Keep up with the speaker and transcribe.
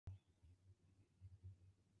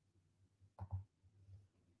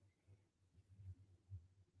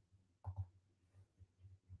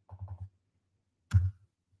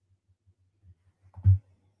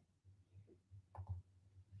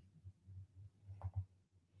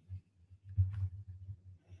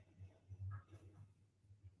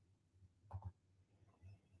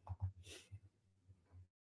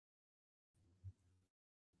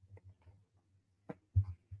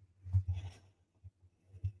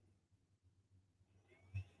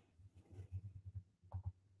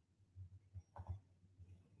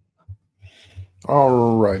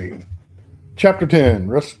All righty. Chapter 10,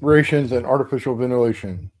 Respirations and Artificial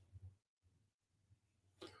Ventilation.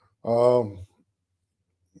 We're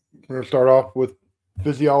going to start off with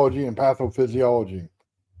physiology and pathophysiology.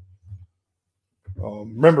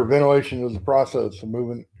 Remember, ventilation is the process of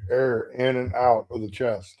moving air in and out of the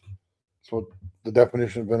chest. That's what the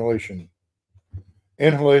definition of ventilation.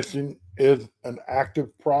 Inhalation is an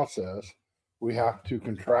active process. We have to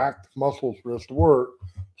contract muscles for this to work,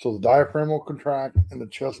 so the diaphragm will contract and the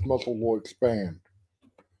chest muscle will expand.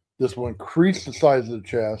 This will increase the size of the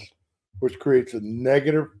chest, which creates a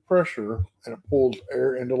negative pressure and it pulls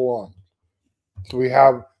air into the lungs. So we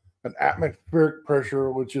have an atmospheric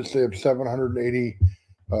pressure, which is say of 780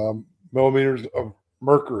 millimeters of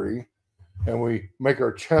mercury, and we make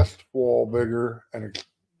our chest wall bigger and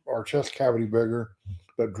our chest cavity bigger,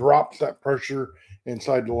 that drops that pressure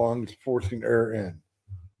inside the lungs, forcing air in.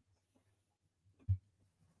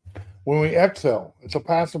 When we exhale, it's a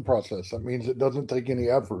passive process. That means it doesn't take any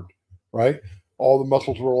effort, right? All the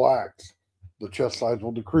muscles will relax, the chest size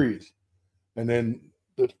will decrease, and then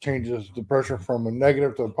it changes the pressure from a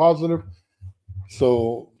negative to a positive.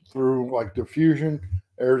 So through like diffusion,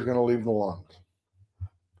 air is going to leave the lungs.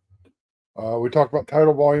 We talked about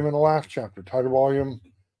tidal volume in the last chapter. Tidal volume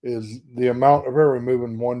is the amount of air we move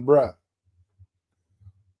in one breath.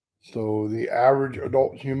 So the average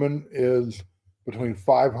adult human is between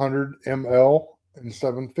 500 ml and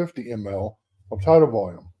 750 ml of tidal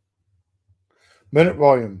volume. Minute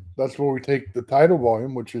volume, that's where we take the tidal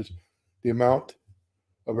volume, which is the amount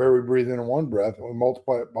of air we breathe in one breath, and we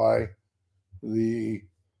multiply it by the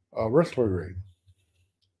respiratory rate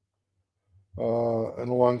in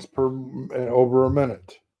the lungs per over a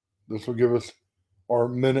minute. This will give us our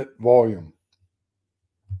minute volume.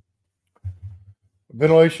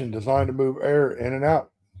 Ventilation designed to move air in and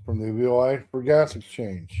out from the alveoli for gas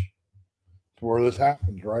exchange. It's where this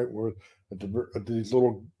happens, right? Where at these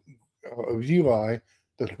little alveoli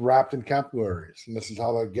that's wrapped in capillaries, and this is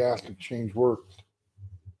how that gas exchange works.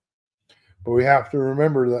 But we have to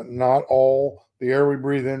remember that not all the air we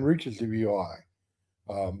breathe in reaches the alveoli.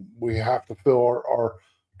 We have to fill our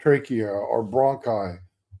trachea, our bronchi,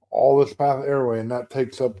 all this path of airway, and that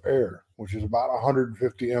takes up air, which is about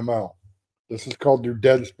 150 ml. This is called your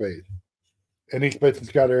dead space. Any space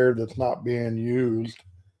that's got air that's not being used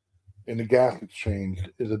in the gas exchange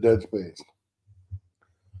is a dead space.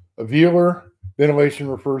 Alveolar ventilation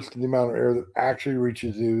refers to the amount of air that actually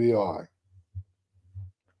reaches the alveoli.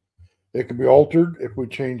 It can be altered if we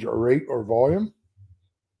change our rate or volume.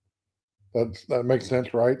 That makes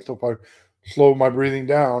sense, right? So if I slow my breathing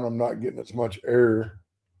down, I'm not getting as much air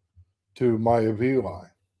to my alveoli.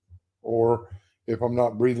 Or if I'm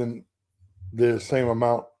not breathing the same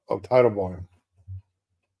amount of tidal volume.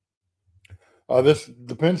 This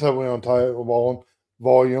depends heavily on tidal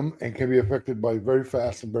volume and can be affected by very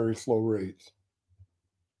fast and very slow rates.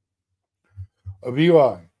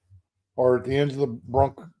 Alveoli are at the ends of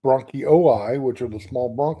the bronchioli, which are the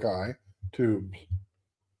small bronchi tubes.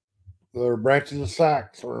 Their branches of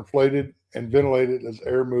sacs are inflated and ventilated as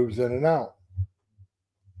air moves in and out.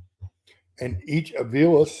 And each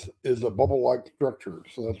alveolus is a bubble-like structure.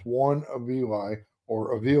 So that's one alveoli,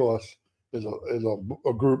 or alveolus is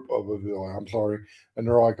a group of alveoli, I'm sorry, and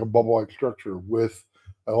they're like a bubble-like structure with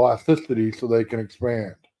elasticity so they can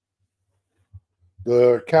expand.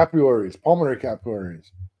 The capillaries, pulmonary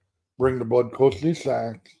capillaries, bring the blood close to these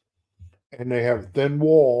sacs, and they have thin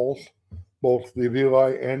walls, both the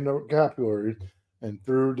alveoli and the capillaries, and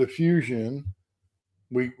through diffusion,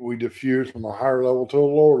 we diffuse from a higher level to a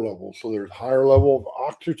lower level. So there's higher level of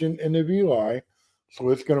oxygen in the alveoli, so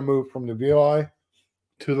it's going to move from the alveoli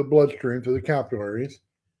to the bloodstream, to the capillaries,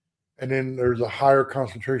 and then there's a higher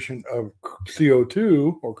concentration of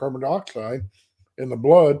CO2 or carbon dioxide in the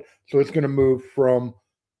blood, so it's going to move from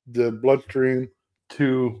the bloodstream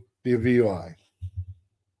to the alveoli.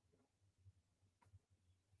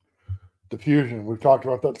 Diffusion, we've talked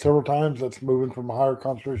about that several times. That's moving from a higher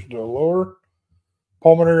concentration to a lower.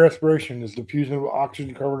 Pulmonary respiration is diffusion of oxygen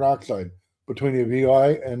and carbon dioxide between the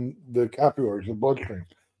alveoli and the capillaries, the bloodstream.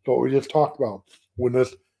 So what we just talked about, when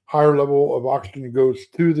this higher level of oxygen goes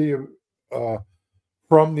to the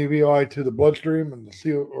from the alveoli to the bloodstream, and the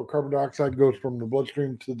CO or carbon dioxide goes from the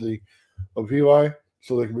bloodstream to the alveoli,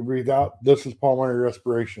 so they can be breathed out. This is pulmonary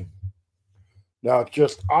respiration. Now it's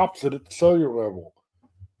just opposite at the cellular level.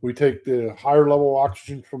 We take the higher level of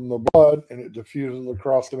oxygen from the blood and it diffuses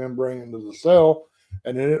across the membrane into the cell,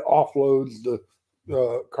 and then it offloads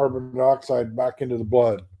the carbon dioxide back into the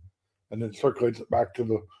blood, and then circulates it back to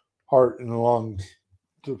the heart and the lungs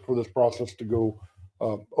for this process to go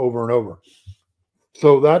over and over.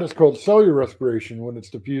 So that is called cellular respiration when it's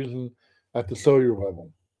diffusing at the cellular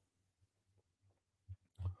level.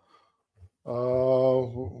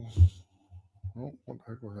 What the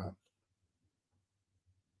heck was that?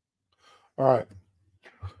 All right.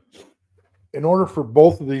 In order for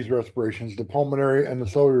both of these respirations, the pulmonary and the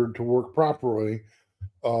cellular, to work properly,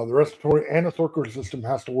 the respiratory and the circulatory system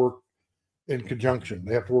has to work in conjunction.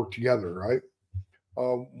 They have to work together, right?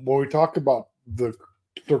 When we talk about the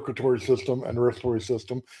circulatory system and the respiratory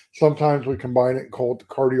system, sometimes we combine it and call it the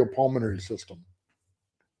cardiopulmonary system.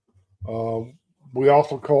 We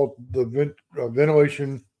also call it the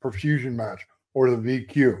ventilation perfusion match, or the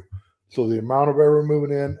VQ. So the amount of air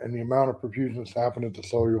moving in and the amount of perfusion that's happening at the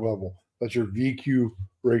cellular level. That's your VQ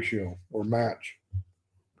ratio or match.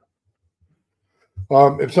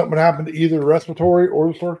 If something happened to either the respiratory or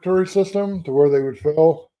the circulatory system to where they would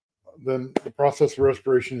fail, then the process of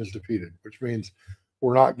respiration is defeated, which means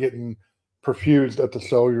we're not getting perfused at the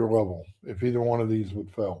cellular level if either one of these would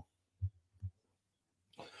fail.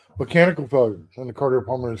 Mechanical failures in the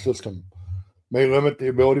cardiopulmonary system may limit the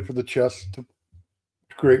ability for the chest to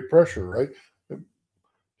create pressure, right?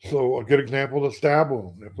 So a good example is a stab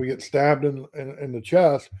wound. If we get stabbed in the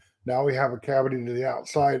chest, now we have a cavity to the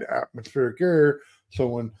outside atmospheric air. So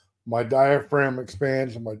when my diaphragm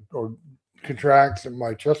expands or contracts and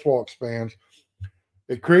my chest wall expands,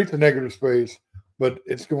 it creates a negative space, but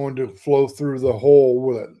it's going to flow through the hole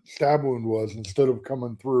where that stab wound was instead of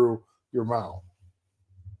coming through your mouth.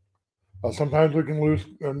 Sometimes we can lose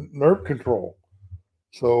nerve control.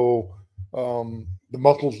 So the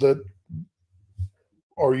muscles that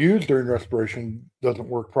are used during respiration doesn't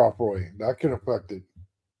work properly. That can affect it.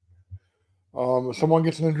 If someone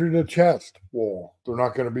gets an injury to the chest wall, they're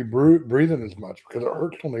not going to be breathing as much because it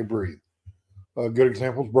hurts when they breathe. A good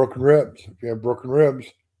example is broken ribs. If you have broken ribs,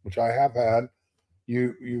 which I have had,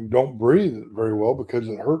 you don't breathe very well because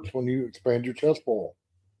it hurts when you expand your chest wall.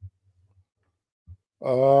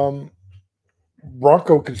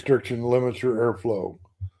 Bronchoconstriction limits your airflow.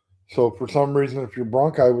 So for some reason, if your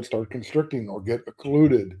bronchi would start constricting or get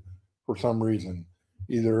occluded for some reason,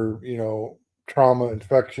 either, trauma,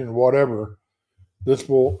 infection, whatever, this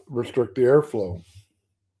will restrict the airflow.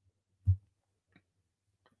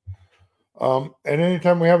 And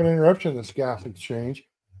anytime we have an interruption in this gas exchange,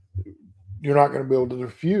 you're not going to be able to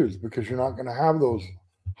diffuse because you're not going to have those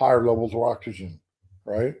higher levels of oxygen,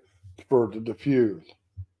 right, for it to diffuse.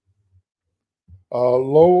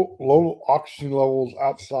 Low oxygen levels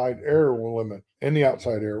outside air will limit. Any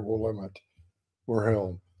outside air will limit where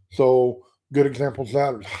held. So good examples of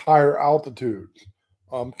that is higher altitudes,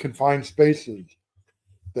 confined spaces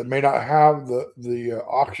that may not have the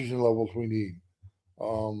oxygen levels we need.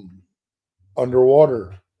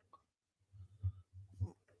 Underwater.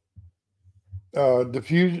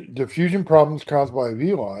 Diffusion problems caused by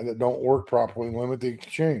alveoli that don't work properly limit the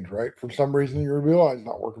exchange, right? For some reason, your alveoli is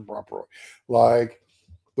not working properly. Like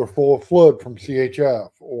they're full of fluid from CHF,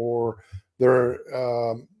 or their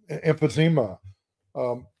emphysema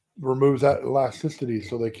removes that elasticity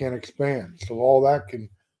so they can't expand. So all that can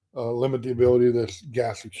limit the ability of this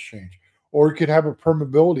gas exchange. Or you could have a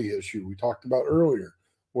permeability issue we talked about earlier,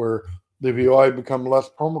 where the alveoli become less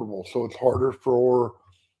permeable, so it's harder for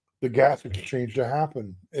the gas exchange to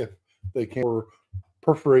happen if they can't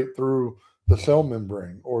perforate through the cell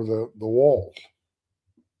membrane or the walls.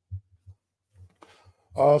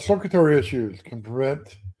 Circulatory issues can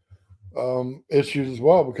prevent issues as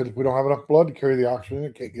well, because if we don't have enough blood to carry the oxygen,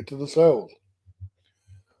 it can't get to the cells.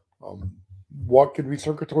 What could be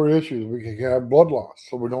circulatory issues? We can have blood loss,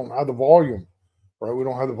 so we don't have the volume, right? We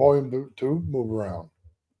don't have the volume to move around.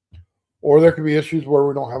 Or there could be issues where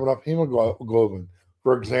we don't have enough hemoglobin.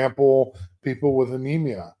 For example, people with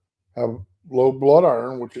anemia have low blood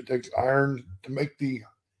iron, which it takes iron to make the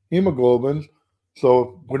hemoglobins.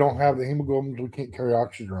 So if we don't have the hemoglobins, we can't carry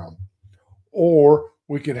oxygen around. Or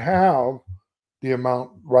we could have the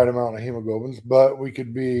right amount of hemoglobins, but we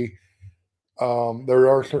could be, there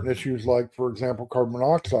are certain issues like, for example, carbon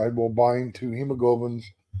monoxide will bind to hemoglobins.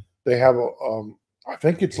 They have, I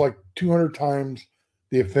think it's like 200 times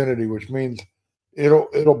the affinity, which means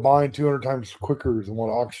it'll bind 200 times quicker than what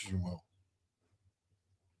oxygen will.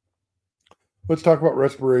 Let's talk about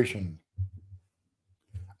respiration.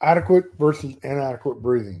 Adequate versus inadequate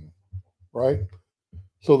breathing, right?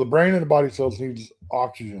 So the brain and the body cells needs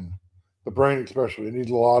oxygen. The brain especially, it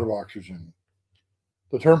needs a lot of oxygen.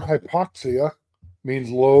 The term hypoxia means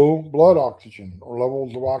low blood oxygen or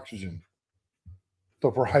levels of oxygen. So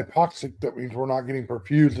if we're hypoxic, that means we're not getting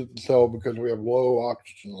perfused at the cell because we have low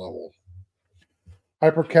oxygen levels.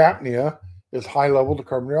 Hypercapnia is high levels of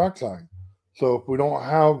carbon dioxide. So if we don't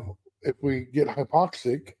have if we get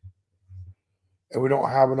hypoxic and we don't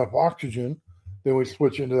have enough oxygen, then we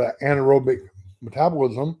switch into that anaerobic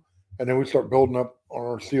metabolism, and then we start building up on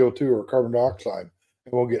our CO2 or carbon dioxide,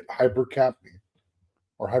 and we'll get hypercapnia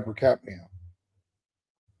or hypercapnia.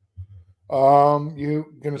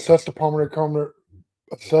 You can assess the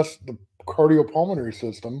cardiopulmonary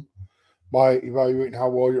system by evaluating how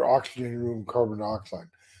well you're oxygenating and removing carbon dioxide.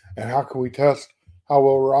 And how can we test how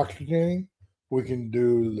well we're oxygenating? We can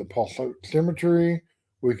do the pulse oximetry.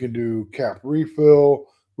 We can do cap refill.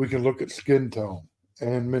 We can look at skin tone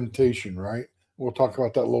and mentation, right? We'll talk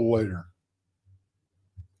about that a little later.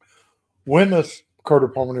 When this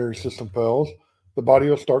cardiopulmonary system fails, the body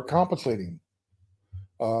will start compensating.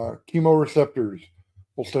 Chemoreceptors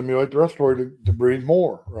will stimulate the respiratory to breathe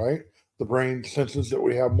more, right? The brain senses that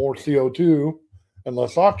we have more CO2 and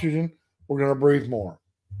less oxygen, we're going to breathe more.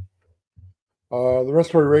 The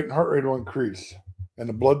respiratory rate and heart rate will increase, and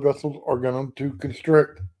the blood vessels are going to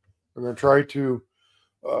constrict. We're going to try to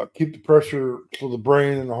keep the pressure so the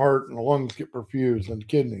brain and the heart and the lungs get perfused, and the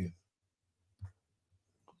kidneys.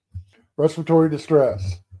 Respiratory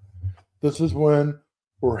distress. This is when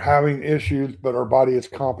we're having issues, but our body is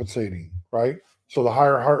compensating, right? So the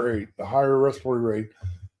higher heart rate, the higher respiratory rate,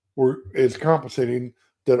 is compensating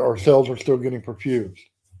that our cells are still getting perfused.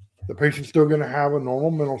 The patient's still going to have a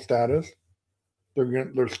normal mental status.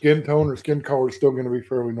 Their skin tone or skin color is still going to be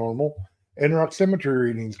fairly normal, and their oximetry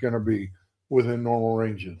reading is going to be within normal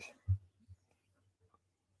ranges.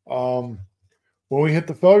 When we hit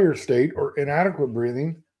the failure state or inadequate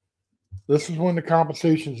breathing, this is when the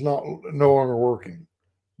compensation is no longer working.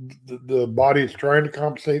 The body is trying to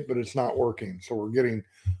compensate, but it's not working. So we're getting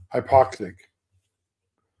hypoxic.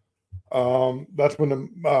 That's when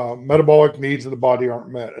the metabolic needs of the body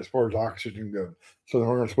aren't met as far as oxygen goes. So then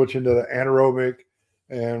we're going to switch into the anaerobic,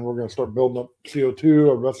 and we're going to start building up CO2.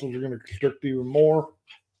 Our vessels are going to constrict even more.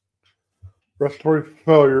 Respiratory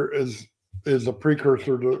failure is a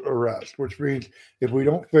precursor to arrest, which means if we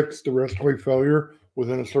don't fix the respiratory failure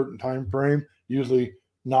within a certain time frame, usually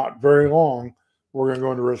not very long, we're going to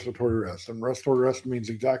go into respiratory arrest. And respiratory arrest means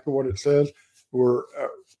exactly what it says. Our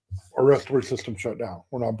respiratory system shut down.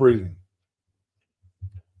 We're not breathing.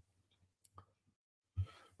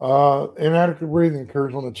 Inadequate breathing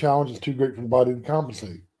occurs when the challenge is too great for the body to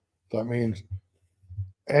compensate. That means,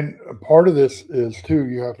 and part of this is too,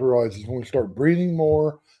 you have to realize is when we start breathing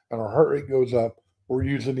more and our heart rate goes up, we're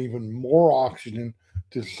using even more oxygen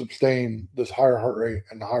to sustain this higher heart rate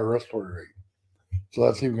and the higher respiratory rate. So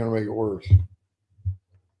that's even going to make it worse.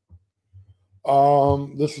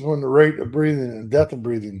 This is when the rate of breathing and depth of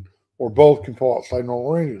breathing or both can fall outside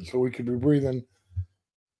normal ranges. So we could be breathing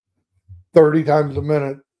 30 times a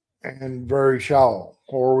minute and very shallow,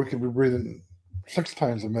 or we could be breathing 6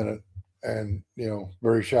 times a minute and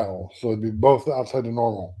very shallow. So it'd be both outside the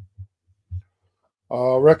normal.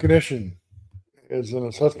 Recognition is an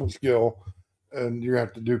assessment skill, and you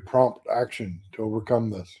have to do prompt action to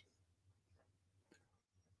overcome this.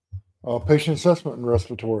 Patient assessment and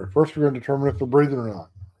respiratory. First, we're going to determine if they're breathing or not.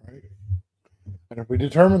 Right? And if we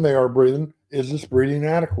determine they are breathing, is this breathing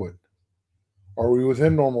adequate? Are we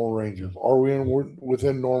within normal ranges? Are we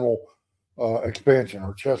within normal expansion?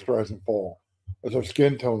 Our chest rise and fall? Is our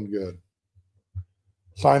skin tone good?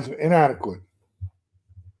 Signs of inadequate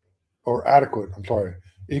or adequate,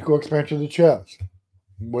 equal expansion of the chest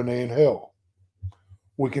when they inhale.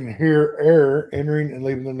 We can hear air entering and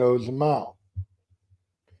leaving the nose and mouth.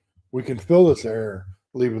 We can feel this air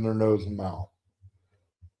leaving their nose and mouth.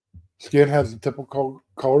 Skin has the typical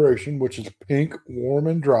coloration, which is pink, warm,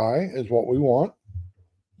 and dry, is what we want.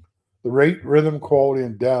 The rate, rhythm, quality,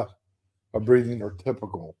 and depth of breathing are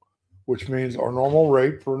typical, which means our normal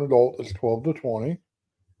rate for an adult is 12 to 20.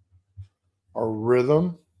 Our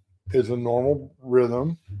rhythm is a normal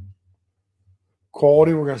rhythm.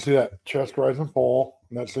 Quality, we're going to see that chest rise and fall,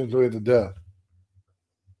 and that seems to be the depth.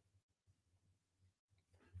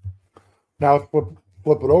 Now let's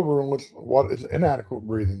flip it over and what is inadequate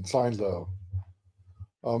breathing, signs of.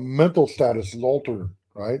 Mental status is altered,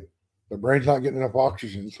 right? The brain's not getting enough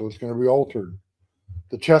oxygen, so it's going to be altered.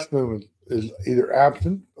 The chest movement is either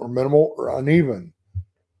absent or minimal or uneven.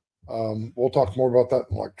 We'll talk more about that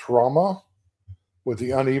in like trauma with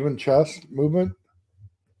the uneven chest movement,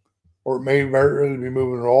 or it may very rarely be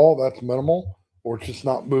moving at all, that's minimal, or it's just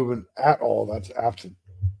not moving at all, that's absent.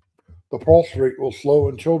 The pulse rate will slow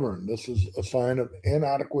in children. This is a sign of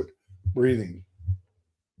inadequate breathing.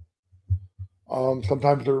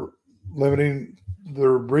 Sometimes they're limiting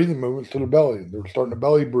their breathing movements to the belly. They're starting to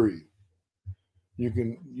belly breathe.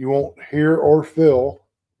 You won't hear or feel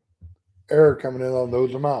air coming in on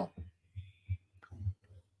nose and mouth.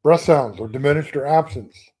 Breath sounds are diminished or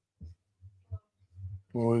absent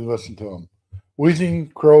when we listen to them. Wheezing,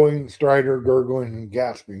 crowing, stridor, gurgling, and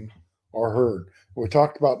gasping are heard. We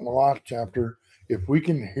talked about in the last chapter, if we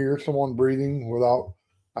can hear someone breathing without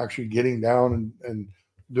actually getting down and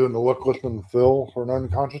doing the look, listen, and feel for an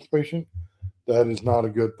unconscious patient, that is not a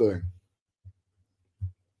good thing.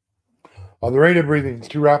 The rate of breathing is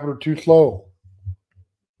too rapid or too slow.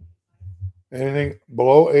 Anything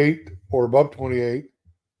below 8 or above 28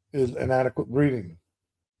 is inadequate breathing.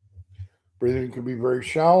 Breathing can be very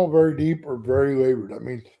shallow, very deep, or very labored. That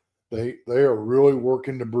means they are really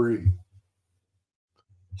working to breathe.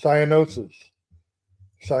 Cyanosis.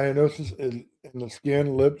 Cyanosis is in the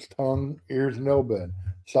skin, lips, tongue, ears, and nail bed.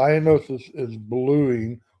 Cyanosis is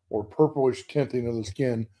bluing or purplish tinting of the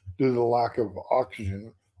skin due to the lack of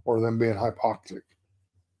oxygen or them being hypoxic.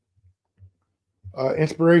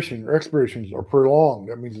 Inspiration or expirations are prolonged.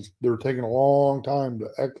 That means they're taking a long time to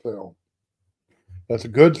exhale. That's a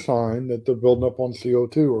good sign that they're building up on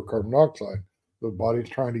CO2 or carbon dioxide. The body's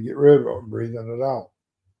trying to get rid of it, breathing it out.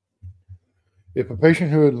 If a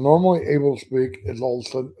patient who is normally able to speak is all of a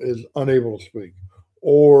sudden is unable to speak,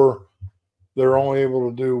 or they're only able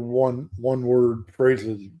to do one word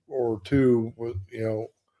phrases or two with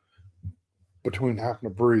between having to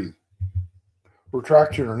breathe.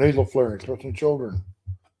 Retraction or nasal flaring, especially in children.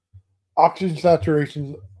 Oxygen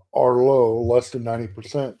saturations are low, less than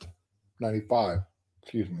 90%, 95,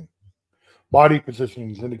 excuse me. Body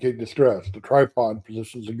positionings indicate distress. The tripod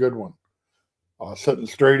position is a good one. Sitting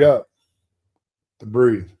straight up to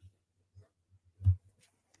breathe.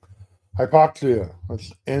 Hypoxia,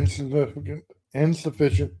 that's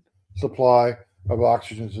insufficient supply of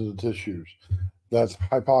oxygen to the tissues. That's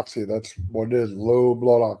hypoxia. That's what it is, low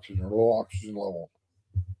blood oxygen or low oxygen level.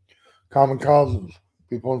 Common causes,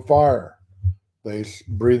 people on fire. They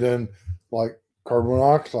breathe in like carbon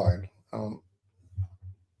monoxide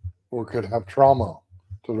or could have trauma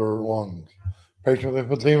to their lungs. Patient with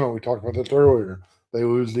emphysema, we talked about this earlier. They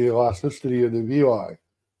lose the elasticity of the villi,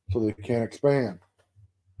 so they can't expand.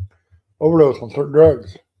 Overdose on certain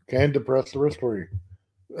drugs can depress the respiratory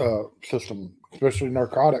system, especially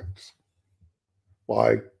narcotics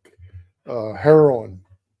like heroin.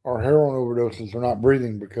 Or heroin overdoses are not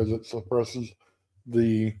breathing because it suppresses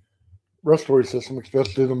the respiratory system,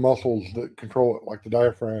 especially the muscles that control it, like the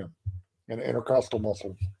diaphragm and the intercostal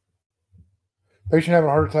muscles. Patient having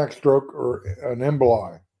a heart attack, stroke, or an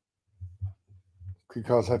emboli could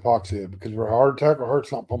cause hypoxia because for a heart attack, the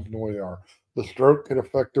heart's not pumping the way they are. The stroke could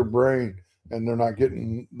affect their brain and they're not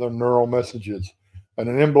getting the neural messages. And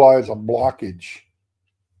an emboli is a blockage.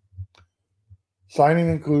 Signs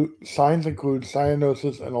include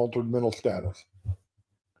cyanosis and altered mental status.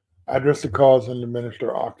 Address the cause and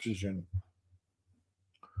administer oxygen.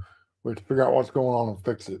 We have to figure out what's going on and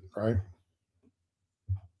fix it, right?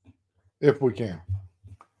 If we can.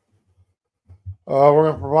 We're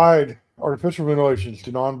going to provide artificial ventilations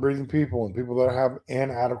to non-breathing people and people that have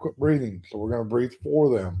inadequate breathing. So we're going to breathe for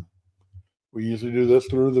them. We usually do this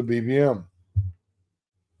through the BBM.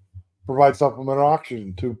 Provide supplemental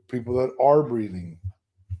oxygen to people that are breathing.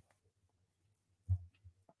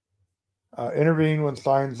 Intervene when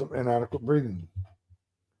signs of inadequate breathing.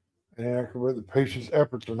 The patient's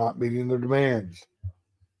efforts are not meeting their demands.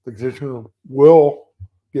 The condition will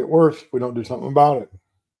get worse if we don't do something about it.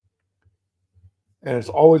 And it's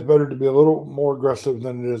always better to be a little more aggressive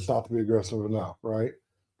than it is not to be aggressive enough, right?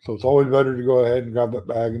 So it's always better to go ahead and grab that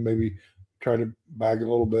bag and maybe try to bag it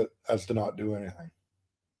a little bit as to not do anything.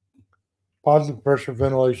 Positive pressure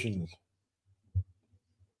ventilations.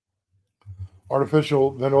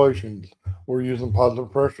 Artificial ventilations, we're using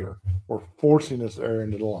positive pressure. We're forcing this air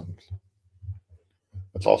into the lungs.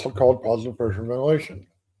 It's also called positive pressure ventilation.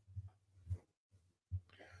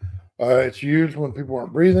 It's used when people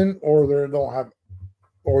aren't breathing or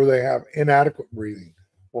they have inadequate breathing.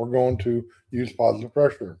 We're going to use positive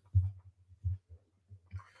pressure.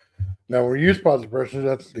 Now, when we use positive pressure,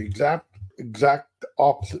 that's the exact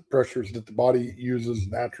opposite pressures that the body uses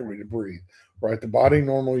naturally to breathe, right? The body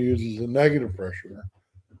normally uses a negative pressure,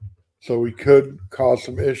 so we could cause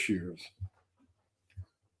some issues,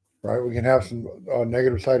 right? We can have some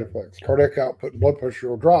negative side effects. Cardiac output and blood pressure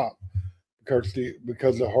will drop because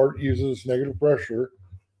the heart uses negative pressure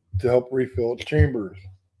to help refill its chambers.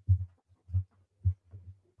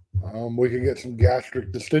 We can get some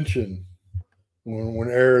gastric distension when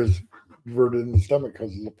air is diverted in the stomach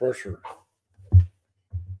because of the pressure.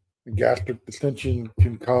 The gastric distension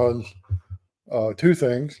can cause two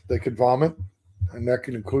things. They could vomit, and that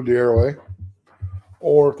can include the airway.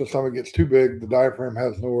 Or if the stomach gets too big, the diaphragm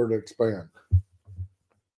has nowhere to expand.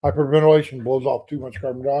 Hyperventilation blows off too much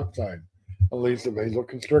carbon dioxide and leads to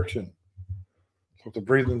vasoconstriction. So if they're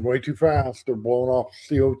breathing way too fast, they're blowing off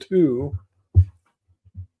CO2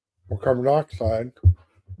 or carbon dioxide.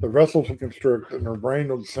 The vessels will constrict, and their brain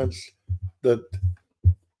will sense that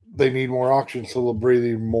they need more oxygen, so they'll breathe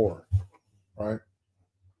even more. Right?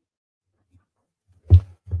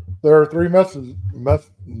 There are three methods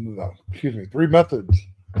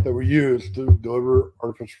that we use to deliver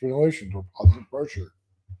artificial ventilation to positive pressure.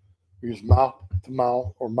 We use mouth to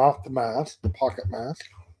mouth or mouth to mask, the pocket mask.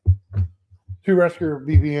 2 respirator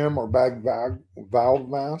BVM or bag valve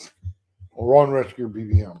mask, or 1 respirator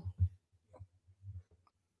BVM.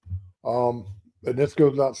 And this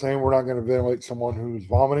goes without saying, we're not going to ventilate someone who's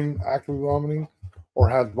vomiting, actively vomiting, or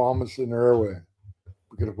has vomits in their airway.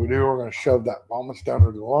 Because if we do, we're going to shove that vomits down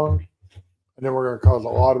into the lungs, and then we're going to cause a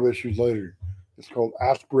lot of issues later. It's called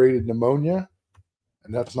aspirated pneumonia,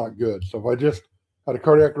 and that's not good. So if I just had a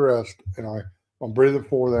cardiac arrest and I'm breathing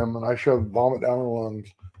for them and I shove vomit down the lungs,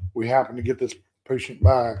 we happen to get this patient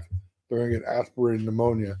back, they're going to get aspirated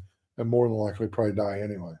pneumonia and more than likely probably die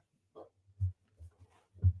anyway.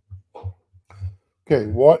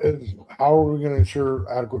 Okay, how are we going to ensure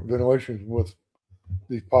adequate ventilation with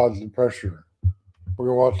these positive pressure? We're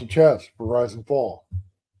going to watch the chest for rise and fall.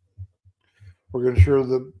 We're going to ensure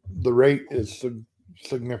that the rate is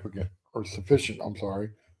significant or sufficient,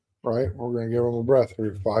 right? We're going to give them a breath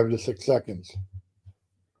every 5 to 6 seconds.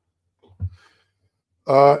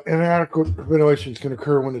 Inadequate ventilation can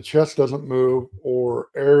occur when the chest doesn't move or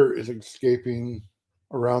air is escaping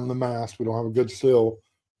around the mask. We don't have a good seal,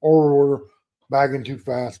 or we're bagging too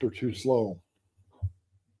fast or too slow.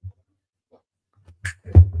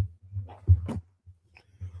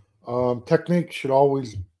 Technique should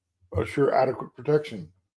always assure adequate protection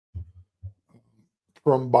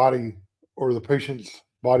from body or the patient's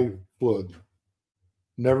body fluid.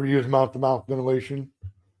 Never use mouth-to-mouth ventilation,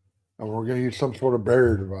 and we're going to use some sort of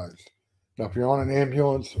barrier device. Now, if you're on an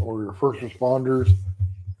ambulance or your first responders,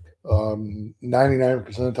 99%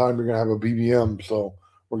 of the time you're going to have a BVM, so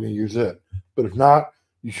we're going to use it. But if not,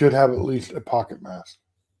 you should have at least a pocket mask.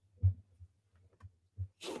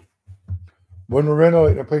 When we're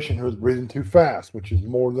ventilating a patient who is breathing too fast, which is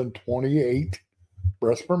more than 28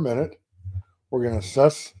 breaths per minute, we're going to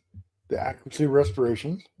assess the accuracy of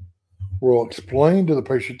respirations. We'll explain to the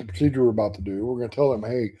patient the procedure we're about to do. We're going to tell them,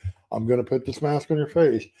 hey, I'm going to put this mask on your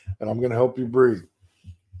face, and I'm going to help you breathe.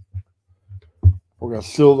 We're going to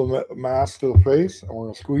seal the mask to the face, and we're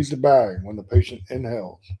going to squeeze the bag when the patient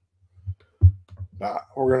inhales. Now,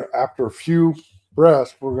 after a few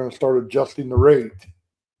breaths, we're going to start adjusting the rate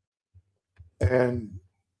and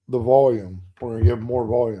the volume. We're going to give more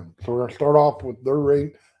volume. So we're going to start off with their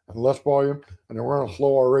rate and less volume, and then we're going to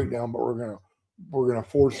slow our rate down, but we're going to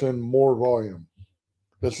force in more volume.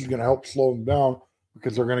 This is going to help slow them down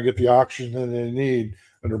because they're going to get the oxygen they need,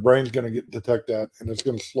 and their brain's going to detect that, and it's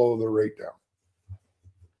going to slow their rate down.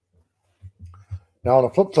 Now, on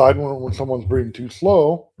the flip side, when someone's breathing too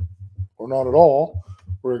slow or not at all,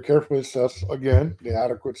 we're going to carefully assess, again, the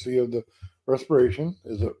adequacy of the respiration.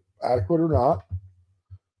 Is it adequate or not?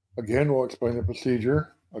 Again, we'll explain the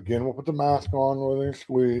procedure. Again, we'll put the mask on with a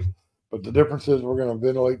squeeze. But the difference is we're going to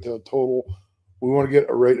ventilate to a total. We want to get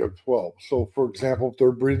a rate of 12. So, for example, if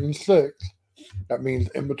they're breathing 6, that means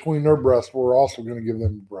in between their breaths, we're also going to give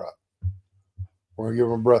them a breath. We're going to give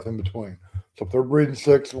them a breath in between. So if they're breathing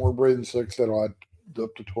 6 and we're breathing 6, that'll add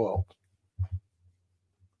up to 12.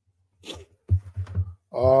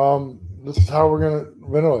 This is how we're going to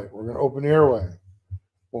ventilate. We're going to open the airway.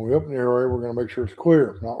 When we open the airway, we're going to make sure it's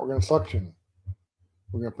clear. If not, we're going to suction.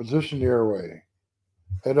 We're going to position the airway.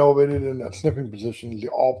 Head elevated in that sniffing position is the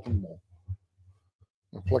optimal.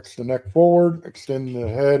 Flex the neck forward, extend the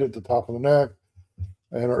head at the top of the neck,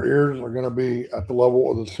 and our ears are going to be at the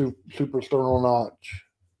level of the suprasternal notch.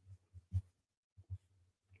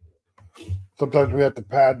 Sometimes we have to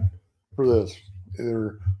pad for this,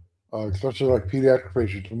 either, especially like pediatric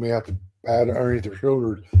patients, when we have to pad underneath their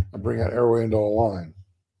shoulders and bring that airway into a line.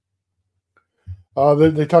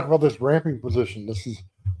 They talk about this ramping position.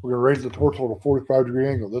 We're going to raise the torso at a 45-degree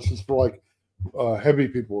angle. This is for like heavy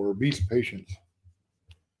people or obese patients.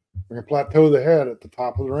 We're going to plateau the head at the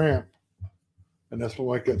top of the ramp, and this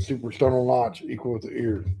will make that suprasternal notch equal with the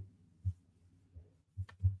ears.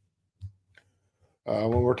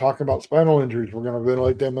 When we're talking about spinal injuries, we're going to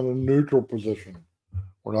ventilate them in a neutral position.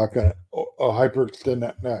 We're not going to hyperextend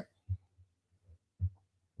that neck.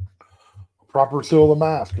 Proper seal of the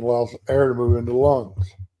mask allows air to move into the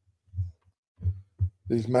lungs.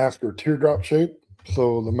 These masks are teardrop shaped,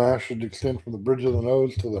 so the mask should extend from the bridge of the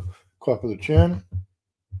nose to the cleft of the chin.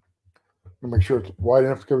 And make sure it's wide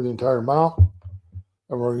enough to cover the entire mouth.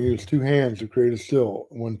 And we're going to use 2 hands to create a seal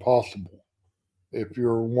when possible. If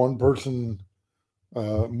you're one person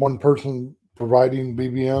providing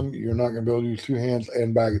BBM, you're not going to be able to use 2 hands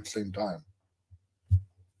and bag at the same time.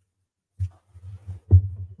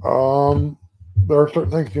 There are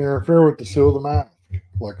certain things that can interfere with the seal of the mask,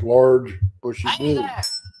 like large, bushy glue.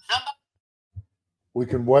 We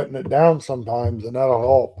can wetten it down sometimes, and that'll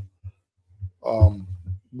help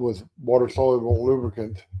with water-soluble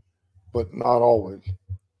lubricant, but not always.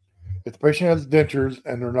 If the patient has dentures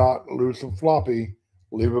and they're not loose and floppy,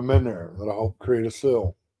 leave them in there. That'll help create a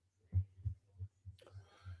seal.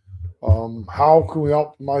 How can we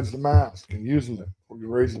optimize the mask and using it? We can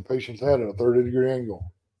raise the patient's head at a 30-degree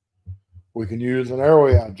angle. We can use an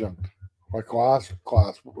airway adjunct, like last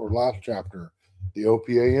chapter, the OPA,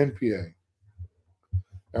 NPA.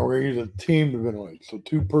 And we're going to use a team to ventilate. So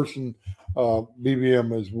 2-person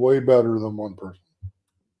BBM is way better than 1 person.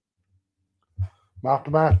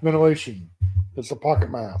 Mouth-to-mask ventilation. It's a pocket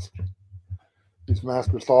mask. These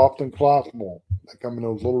masks are soft and collapsible. They come in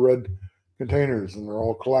those little red containers, and they're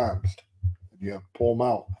all collapsed. You have to pull them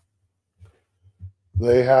out.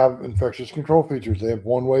 They have infectious control features. They have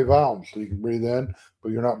one-way valves, so you can breathe in,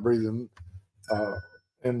 but you're not breathing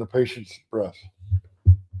in the patient's breath.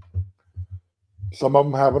 Some of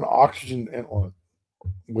them have an oxygen inlet,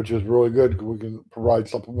 which is really good because we can provide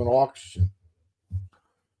supplemental oxygen.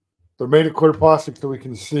 They're made of clear plastic so we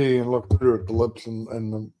can see and look through it, the lips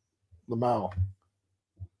and the mouth.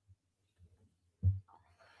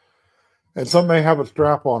 And some may have a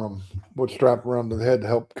strap on them, which strap around the head to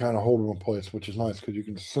help kind of hold them in place, which is nice because you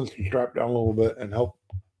can sense the strap down a little bit and help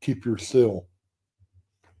keep your seal.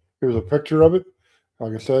 Here's a picture of it.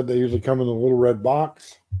 Like I said, they usually come in a little red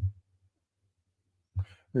box.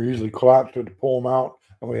 They're usually collapsed to pull them out,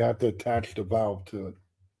 and we have to attach the valve to it.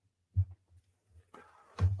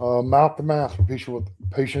 Mouth to mask for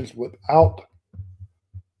patients without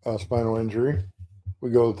spinal injury.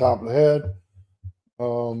 We go to the top of the head.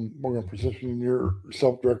 We're going to position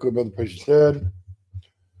yourself directly above the patient's head.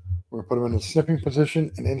 We're going to put them in a sniffing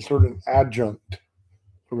position and insert an adjunct.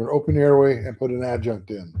 We're going to open the airway and put an adjunct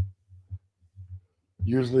in,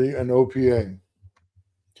 usually an OPA.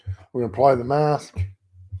 We're going to apply the mask.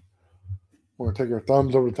 We're going to take our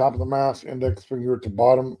thumbs over the top of the mask, index finger at the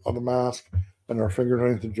bottom of the mask, and our fingers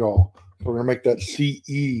underneath the jaw. So we're going to make that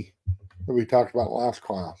CE that we talked about last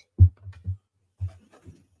class.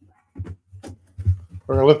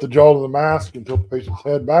 We're going to lift the jaw of the mask and tilt the patient's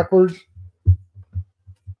head backwards.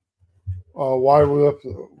 While we're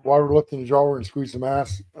lifting the jaw, we're going to squeeze the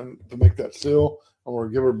mask to make that seal, and we're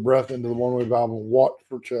going to give her breath into the one-way valve and watch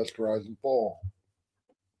for chest rise and fall.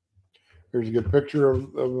 Here's a good picture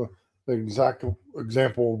of the exact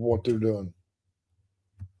example of what they're doing.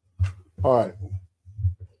 All right.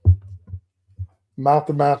 Mouth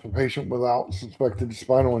to mask a patient without suspected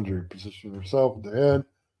spinal injury. Position yourself at the head.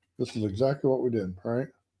 This is exactly what we did, right?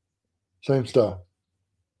 Same stuff.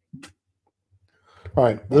 All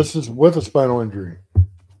right, this is with a spinal injury.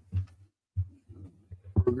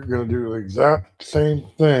 We're going to do the exact same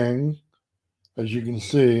thing, as you can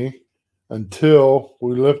see, until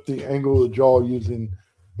we lift the angle of the jaw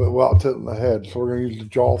but without tilting the head. So we're going to use the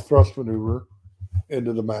jaw thrust maneuver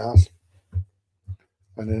into the mask.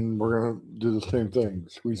 And then we're going to do the same thing.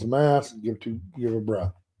 Squeeze the mask and give a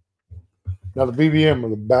breath. Now the BVM, or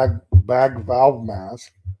the bag valve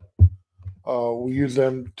mask, we use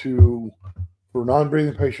them for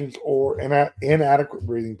non-breathing patients or inadequate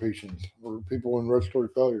breathing patients, or people in respiratory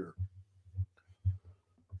failure.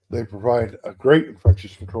 They provide a great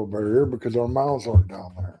infectious control barrier because our mouths aren't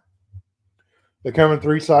down there. They come in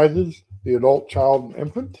 3 sizes: the adult, child, and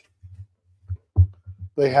infant.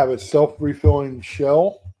 They have a self-refilling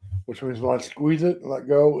shell, which means when I squeeze it and let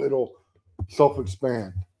go, it'll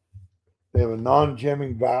self-expand. They have a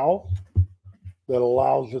non-jamming valve that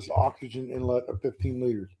allows this oxygen inlet of 15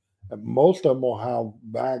 liters. And most of them will have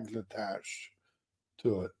bags attached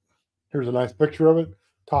to it. Here's a nice picture of it.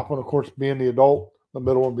 Top one, of course, being the adult, the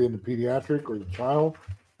middle one being the pediatric or the child,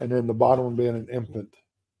 and then the bottom one being an infant.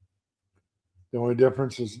 The only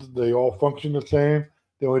difference is they all function the same.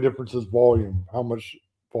 The only difference is volume, how much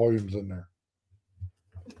volume's in there.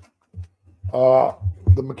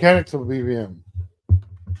 The mechanics of a BVM.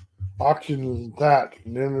 Oxygen is attached,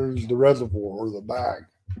 and then there's the reservoir or the bag.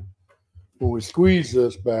 When we squeeze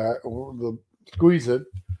this bag, squeeze it,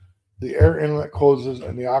 the air inlet closes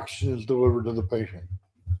and the oxygen is delivered to the patient.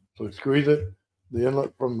 So we squeeze it, the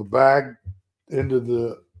inlet from the bag into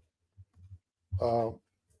the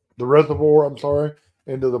reservoir,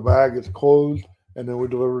 into the bag is closed, and then we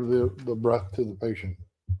deliver the breath to the patient.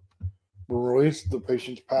 release, the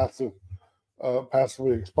patient's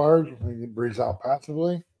passively expires when he breathes out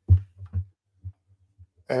passively.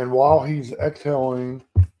 And while he's exhaling,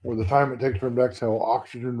 or the time it takes for him to exhale,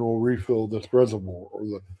 oxygen will refill this reservoir, or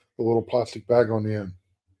the little plastic bag on the end.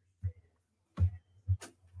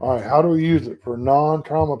 All right, how do we use it for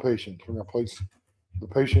non-trauma patients? We're going to place the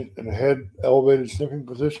patient in a head elevated sniffing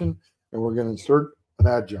position, and we're going to insert an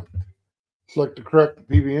adjunct. Select the correct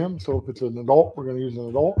PBM. So if it's an adult, we're going to use an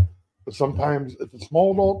adult. But sometimes it's a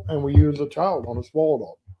small adult, and we use a child on a small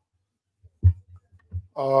adult.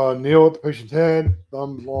 Kneel at the patient's head,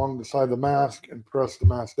 thumbs along the side of the mask, and press the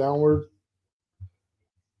mask downward.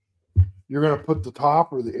 You're going to put the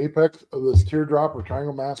top or the apex of this teardrop or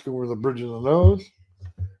triangle mask over the bridge of the nose,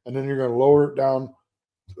 and then you're going to lower it down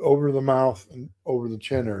over the mouth and over the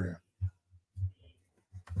chin area.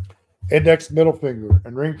 Index, middle finger,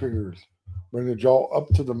 and ring fingers bring the jaw up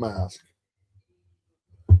to the mask.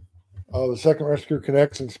 The second rescuer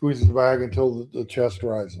connects and squeezes the bag until the chest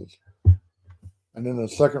rises. And then the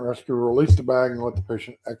second rescuer will release the bag and let the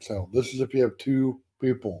patient exhale. This is if you have two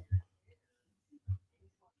people.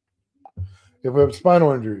 If we have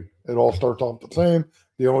spinal injury, it all starts off the same.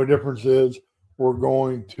 The only difference is we're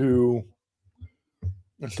going to,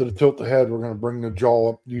 instead of tilt the head, we're going to bring the jaw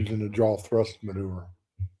up using the jaw thrust maneuver.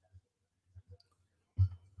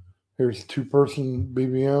 Here's a two-person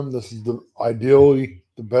BBM. This is ideally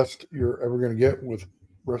the best you're ever going to get with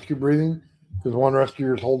rescue breathing, because one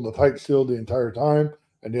rescuer is holding the tight seal the entire time,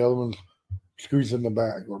 and the other one's squeezing the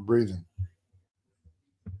bag or breathing.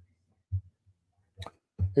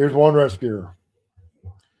 Here's one rescuer.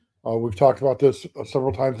 We've talked about this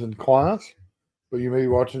several times in class, but you may be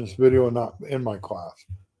watching this video and not in my class.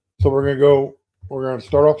 So we're going to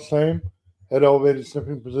start off the same, head elevated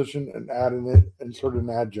sniffing position, and insert an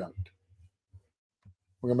adjunct.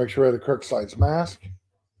 We're going to make sure we have the correct size mask.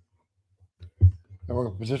 And we're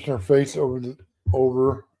going to position our face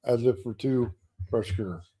over as if for two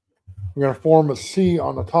rescuers. We're going to form a C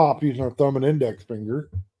on the top using our thumb and index finger.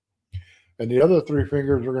 And the other three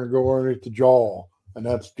fingers are going to go underneath the jaw, and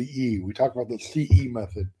that's the E. We talked about the CE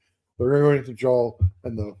method. They're going to go underneath the jaw,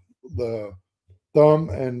 and the thumb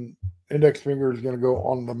and index finger is going to go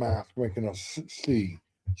on the mask, making a C.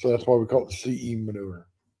 So that's why we call it the CE maneuver.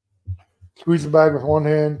 Squeeze the bag with one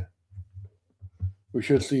hand. We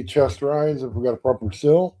should see chest rise if we got a proper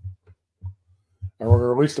seal. And we're going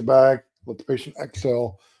to release the bag, let the patient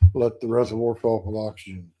exhale, let the reservoir fill up with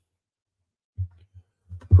oxygen.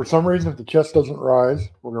 For some reason, if the chest doesn't rise,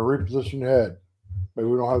 we're going to reposition the head. Maybe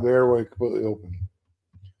we don't have the airway completely open.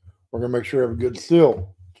 We're going to make sure we have a good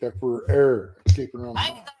seal. Check for air escaping around the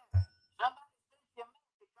mouth.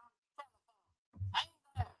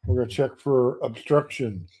 We're going to check for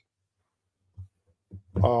obstructions.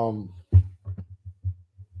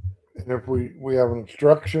 And if we have an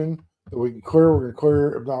obstruction that we can clear, we're going to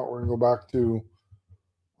clear. If not, we're going to go back to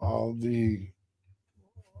the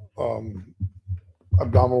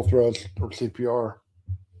abdominal thrust or CPR.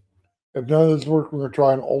 If none of this works, we're going to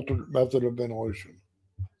try an alternate method of ventilation.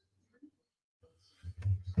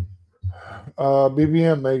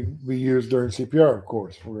 BBM may be used during CPR, of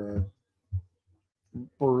course. Where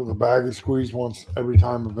the bag is squeezed once every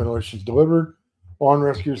time a ventilation is delivered. On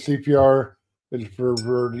rescue CPR, it is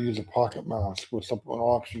preferred to use a pocket mask with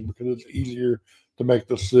supplemental oxygen because it's easier to make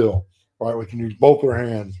the seal. Right, we can use both our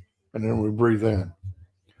hands and then we breathe in.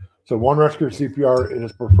 So one rescue CPR, it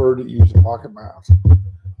is preferred to use a pocket mask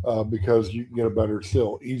because you can get a better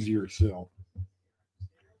seal, easier seal.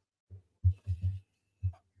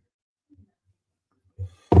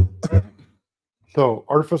 So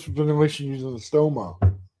artificial ventilation using the stoma.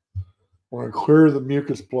 We're going to clear the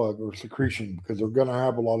mucus plug or secretion because they're going to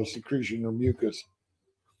have a lot of secretion or mucus.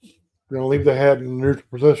 We're going to leave the head in the neutral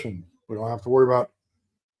position. We don't have to worry about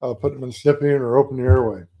putting them in snipping or opening the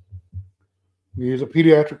airway. We use a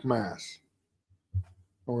pediatric mask.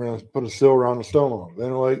 We're going to put a seal around the stoma.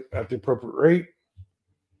 Ventilate at the appropriate rate.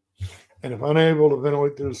 And if unable to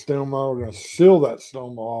ventilate through the stoma, we're going to seal that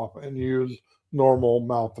stoma off and use normal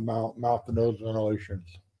mouth-to-nose ventilations.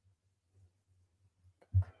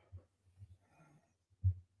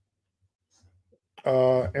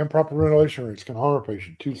 Improper ventilation rates can harm a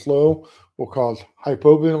patient. Too slow will cause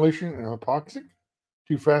hypoventilation and hypoxic.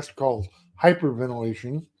 Too fast causes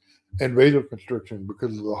hyperventilation and vasoconstriction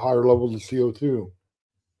because of the higher levels of CO2.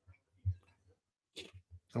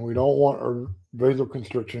 And we don't want our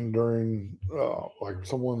vasoconstriction during, like if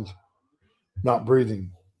someone's not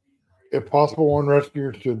breathing. If possible, one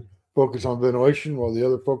rescuer should focus on ventilation while the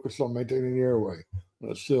other focuses on maintaining the airway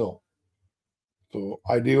and a seal. So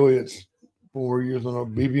ideally, it's when we're using a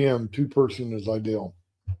BBM, two-person is ideal.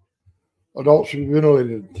 Adults should be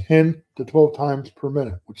ventilated 10 to 12 times per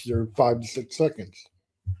minute, which is every 5 to 6 seconds.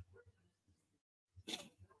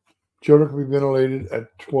 Children can be ventilated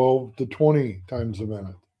at 12 to 20 times a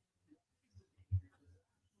minute.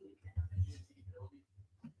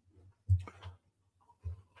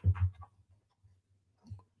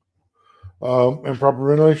 Improper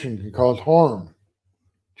ventilation can cause harm.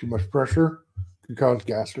 Too much pressure can cause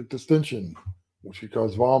gastric distension, which can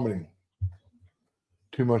cause vomiting.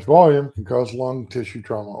 Too much volume can cause lung tissue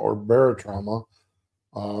trauma or barotrauma.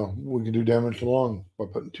 We can do damage to the lung by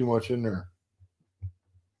putting too much in there.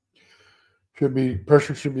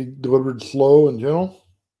 Pressure should be delivered slow and gentle.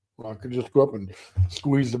 I could just go up and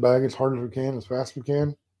squeeze the bag as hard as we can, as fast as we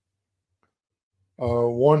can.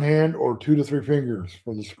 One hand or 2 to 3 fingers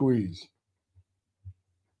for the squeeze.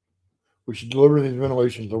 We should deliver these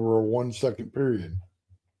ventilations over a 1 second period.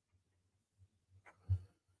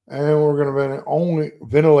 And we're going to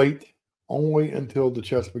ventilate only until the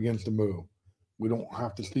chest begins to move. We don't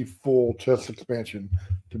have to see full chest expansion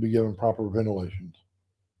to be given proper ventilations.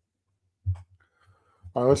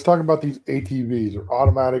 All right, let's talk about these ATVs, or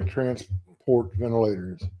automatic transport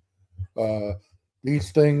ventilators.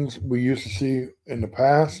 These things we used to see in the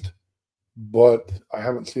past, but I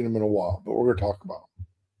haven't seen them in a while, but we're going to talk about them.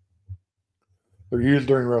 They're used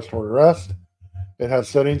during respiratory arrest. It has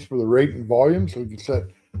settings for the rate and volume, so we can set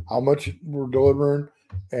how much we're delivering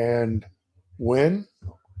and when.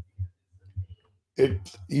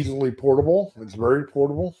 It's easily portable. It's very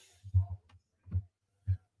portable.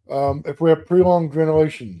 If we have prolonged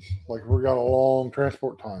ventilations, like if we got a long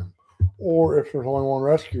transport time, or if there's only one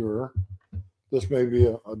rescuer, this may be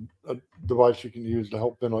a device you can use to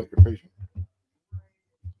help ventilate your patient.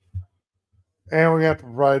 And we have to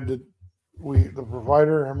provide the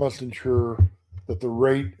provider must ensure that the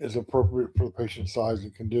rate is appropriate for the patient's size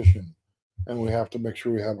and condition, and we have to make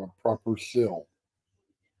sure we have a proper seal.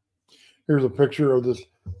 Here's a picture of this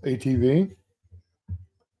ATV.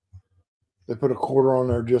 They put a quarter on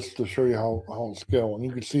there just to show you how to scale, and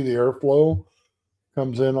you can see the airflow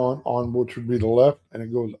comes in on which would be the left, and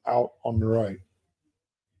it goes out on the right.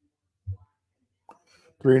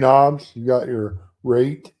 3 knobs. You got your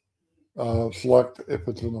rate. Select if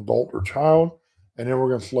it's an adult or child, and then we're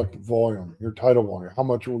going to select the volume, your tidal volume. How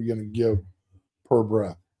much are we going to give per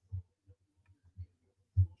breath?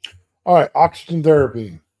 All right, oxygen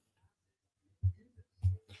therapy.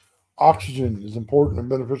 Oxygen is important in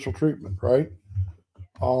beneficial treatment, right?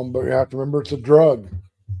 But you have to remember it's a drug.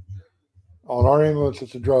 On our ambulance,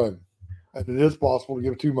 it's a drug, and it is possible to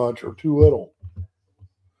give too much or too little.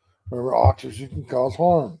 Remember, oxygen can cause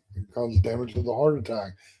harm. It can cause damage to the heart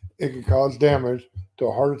attack. It can cause damage to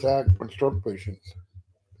a heart attack and stroke patients.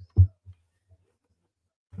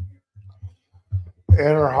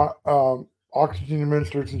 And our oxygen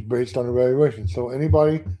administration is based on evaluation. So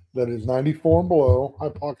anybody that is 94 and below,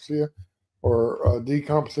 hypoxia, or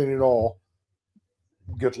decompensating at all,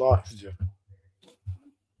 gets oxygen.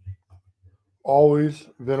 Always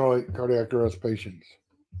ventilate cardiac arrest patients.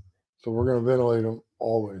 So we're going to ventilate them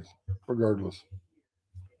always, regardless.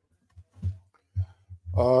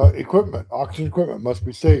 Equipment, oxygen equipment must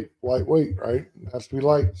be safe, lightweight, right? It has to be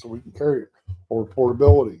light so we can carry it, or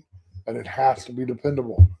portability. And it has to be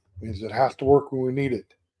dependable. It means it has to work when we need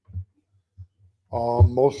it.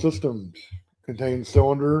 Most systems contain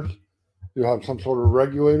cylinders. You have some sort of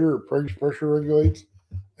regulator or pressure regulates,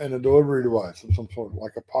 and a delivery device of some sort,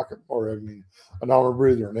 like a pocket, or an armor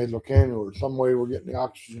breather, a nasal cannula, or some way we're getting the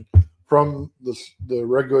oxygen from the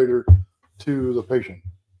regulator to the patient.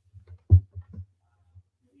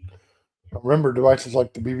 Remember, devices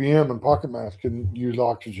like the BVM and pocket mask can use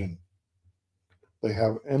oxygen. They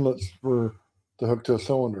have inlets to hook to a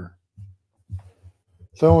cylinder.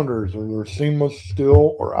 Cylinders are seamless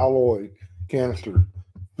steel or alloy canister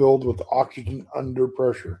filled with oxygen under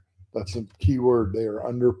pressure. That's a key word. They are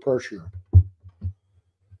under pressure.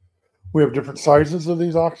 We have different sizes of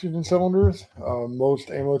these oxygen cylinders.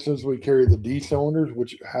 Most ambulances, we carry the D cylinders,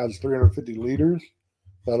 which has 350 liters.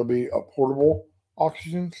 That'll be a portable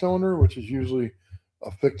oxygen cylinder, which is usually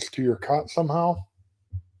affixed to your cot somehow.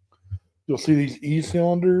 You'll see these E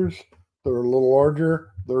cylinders. They're a little larger.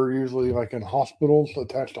 They're usually like in hospitals,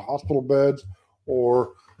 attached to hospital beds,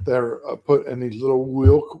 or they're put in these little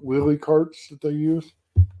wheelie carts that they use.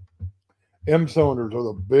 M cylinders are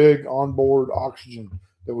the big onboard oxygen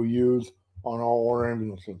that we use on all our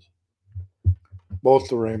ambulances.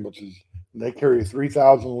 Most of our ambulances. And they carry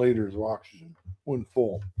 3,000 liters of oxygen when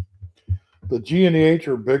full. The G and the H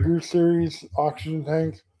are bigger series oxygen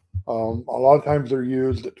tanks. A lot of times they're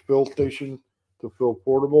used at fill stations to fill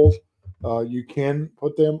portables. You can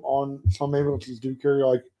put them on, some ambulances do carry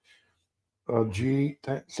like G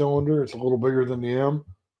cylinder. It's a little bigger than the M.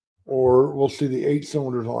 Or we'll see the 8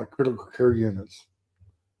 cylinders on like critical care units.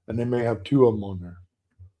 And they may have 2 of them on there.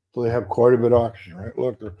 So they have quite a bit of oxygen, right?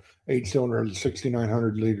 Look, the 8 cylinder has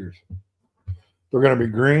 6,900 liters. They're going to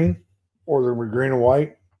be green, or they're going to be green and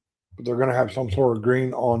white, but they're going to have some sort of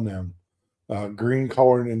green on them. Green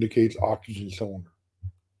coloring indicates oxygen cylinder.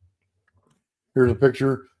 Here's a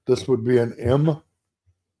picture. This would be an M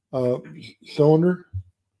cylinder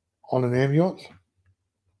on an ambulance.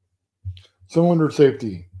 Cylinder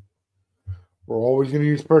safety. We're always going to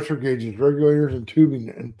use pressure gauges, regulators, and tubing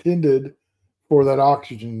intended for that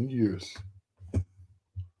oxygen use.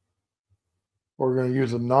 We're going to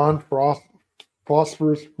use a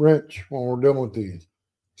non-phosphorus wrench when we're dealing with these.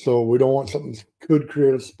 So we don't want something that could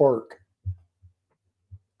create a spark.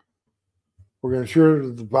 We're going to ensure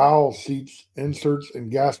that the valve seats, inserts,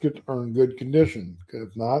 and gaskets are in good condition. Because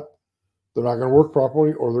if not, they're not going to work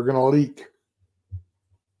properly or they're going to leak.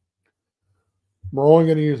 We're only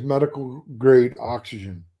going to use medical grade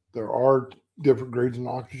oxygen. There are different grades in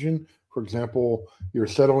oxygen. For example, your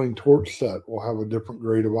acetylene torch set will have a different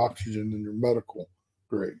grade of oxygen than your medical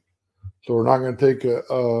grade. So we're not going to take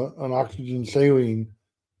an oxygen saline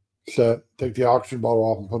set, take the oxygen bottle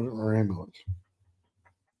off and put it in our ambulance.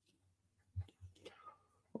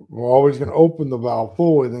 We're always going to open the valve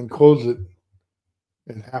fully, then close it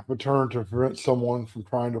in half a turn to prevent someone from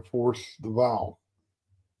trying to force the valve.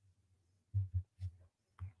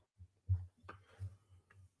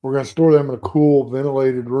 We're going to store them in a cool,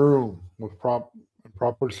 ventilated room with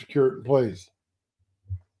properly secured in place.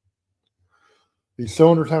 These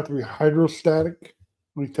cylinders have to be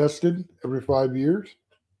hydrostatically tested every 5 years.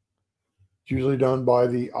 It's usually done by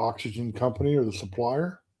the oxygen company or the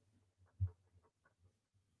supplier.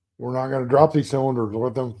 We're not going to drop these cylinders or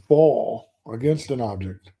let them fall against an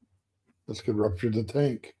object. This could rupture the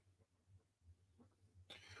tank.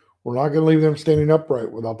 We're not going to leave them standing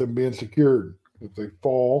upright without them being secured. If they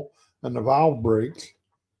fall and the valve breaks,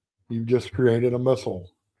 you've just created a missile.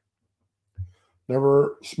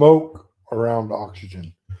 Never smoke around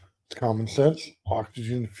oxygen. It's common sense.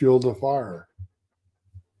 Oxygen fuels the fire.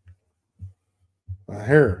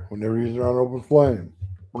 Here, we never use it on open flame.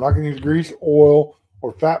 We're not going to use grease, oil,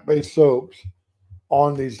 or fat-based soaps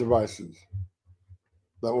on these devices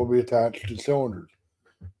that will be attached to cylinders.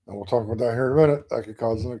 And we'll talk about that here in a minute. That could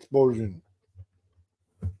cause an explosion.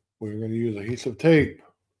 We're going to use adhesive tape.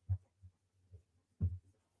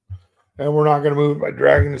 And we're not going to move it by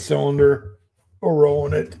dragging the cylinder or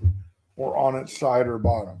rolling it or on its side or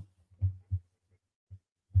bottom.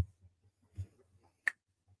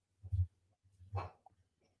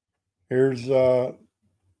 Here's,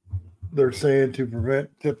 they're saying to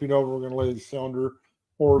prevent tipping over, we're going to lay the cylinder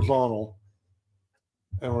horizontal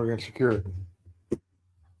and we're going to secure it.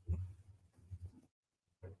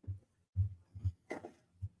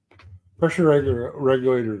 Pressure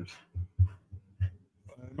regulators.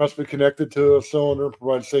 It must be connected to a cylinder,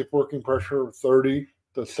 provide safe working pressure of 30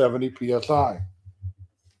 to 70 psi.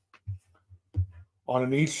 On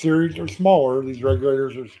an E series or smaller, these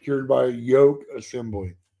regulators are secured by a yoke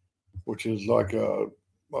assembly, which is like a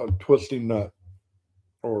twisting nut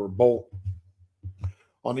or bolt.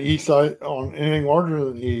 On the E side, on anything larger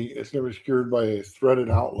than E, it's going to be secured by a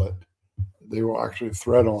threaded outlet. They will actually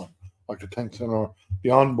thread on, like the tanks in the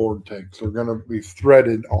onboard tanks are going to be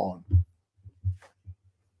threaded on.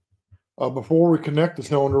 Before we connect the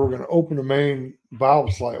cylinder, we're going to open the main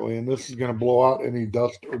valve slightly, and this is going to blow out any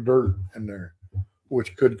dust or dirt in there,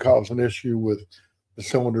 which could cause an issue with the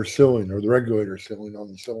cylinder sealing or the regulator sealing on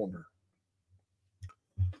the cylinder.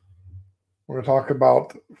 We're going to talk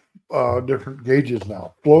about different gauges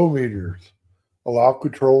now. Flow meters allow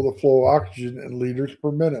control the flow of oxygen in liters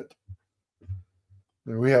per minute.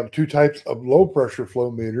 And we have 2 types of low pressure flow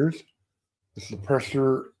meters. This is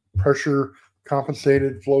the pressure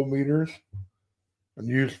compensated flow meters and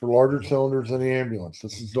used for larger cylinders in the ambulance.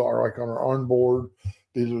 This is like on our onboard.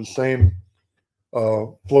 These are the same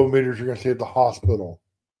flow meters you're going to see at the hospital.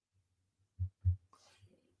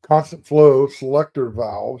 Constant flow selector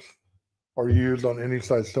valves are used on any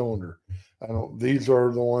size cylinder. These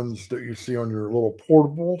are the ones that you see on your little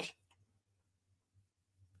portables.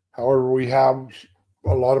 However, we have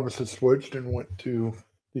a lot of us have switched and went to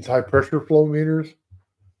these high pressure flow meters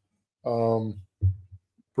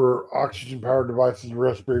for oxygen powered devices,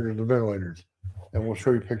 respirators, and ventilators. And we'll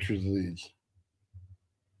show you pictures of these.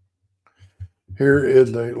 Here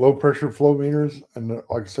is the low pressure flow meters. And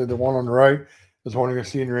like I said, the one on the right is one you're going to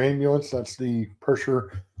see in your ambulance. That's the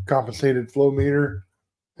pressure compensated flow meter.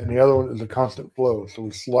 And the other one is a constant flow. So we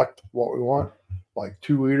select what we want, like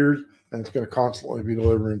 2 liters. and it's going to constantly be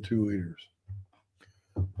delivering 2 liters.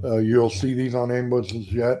 You'll see these on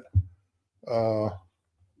ambulances yet,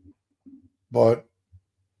 but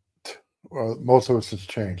most of us has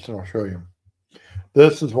changed, and I'll show you.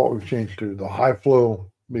 This is what we've changed to, the high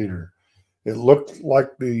flow meter. It looks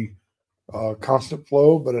like the constant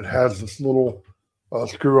flow, but it has this little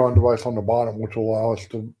screw-on device on the bottom, which will allow us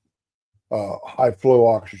to high flow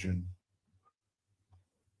oxygen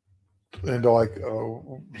into like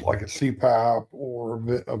a CPAP or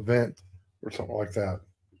a vent or something like that.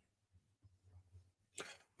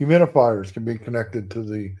 Humidifiers can be connected to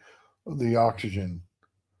the oxygen.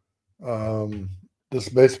 This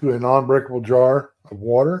is basically a non-breakable jar of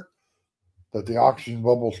water that the oxygen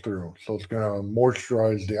bubbles through, so it's going to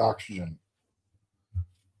moisturize the oxygen.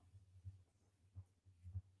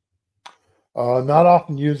 Not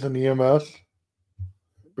often used in EMS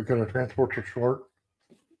because our transports are short.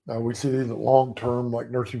 We see these at long-term, like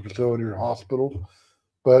nursing facility or hospital,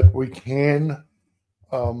 but we can,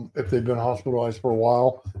 if they've been hospitalized for a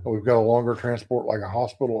while, and we've got a longer transport, like a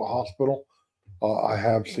hospital, I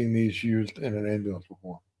have seen these used in an ambulance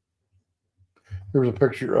before. Here's a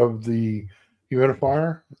picture of the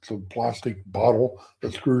humidifier. It's a plastic bottle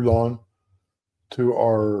that screws on to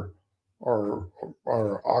our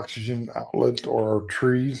oxygen outlet, or our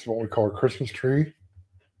trees, what we call a Christmas tree.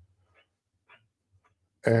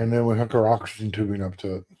 And then we hook our oxygen tubing up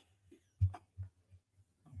to it.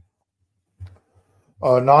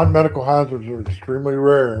 Non-medical hazards are extremely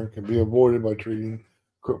rare and can be avoided by treating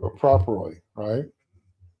properly, right?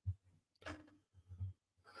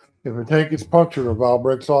 If a tank is punctured or valve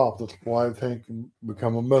breaks off, the supply tank can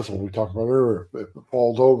become a missile. We talked about earlier. If it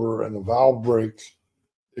falls over and the valve breaks,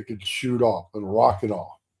 it could shoot off. It'll rocket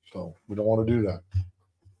off. So we don't want to do that.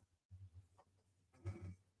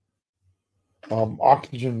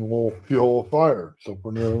 Oxygen will fuel a fire. So if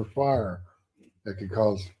we're near a fire, it can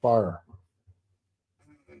cause fire.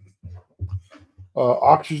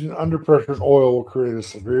 Oxygen under pressure in oil will create a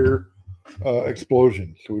severe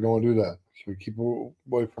explosion. So we don't want to do that. So we keep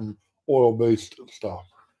away from oil-based stuff.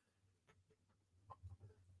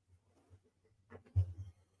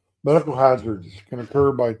 Medical hazards can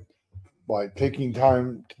occur by taking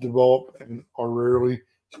time to develop and are rarely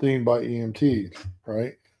seen by EMTs,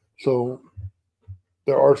 right? So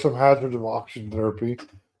there are some hazards of oxygen therapy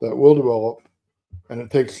that will develop, and it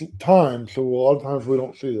takes time. So a lot of times we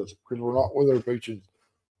don't see this because we're not with our patients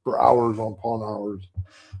for hours upon hours.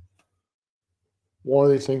 One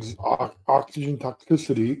of these things is oxygen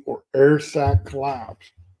toxicity, or air sac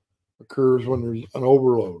collapse, occurs when there's an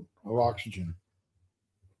overload of oxygen.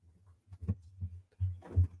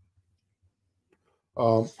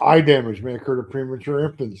 Eye damage may occur to premature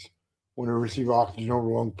infants when they receive oxygen over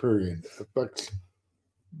a long period. It affects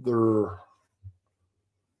their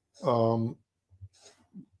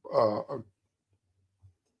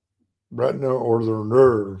retina or their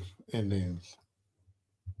nerve endings.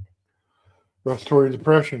 Respiratory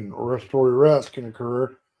depression or respiratory arrest can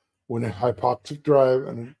occur when a hypoxic drive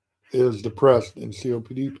and is depressed in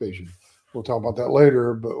COPD patients. We'll talk about that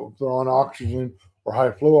later, but if they're on oxygen or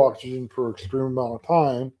high flow oxygen for an extreme amount of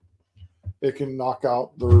time, it can knock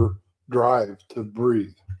out their drive to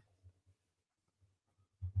breathe.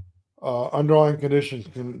 Underlying conditions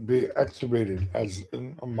can be exacerbated, as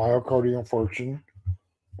in a myocardial infarction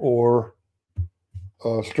or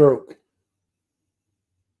a stroke.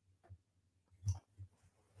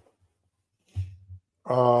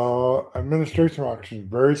 Administration of oxygen.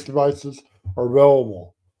 Various devices are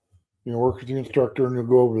available. You work with the instructor and you'll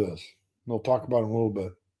go over this. They'll talk about it in a little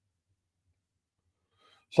bit.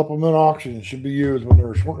 Supplemental oxygen should be used when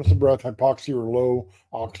there is shortness of breath, hypoxia, or low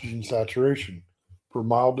oxygen saturation. For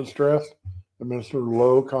mild distress, administer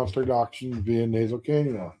low concentrated oxygen via nasal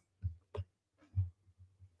cannula.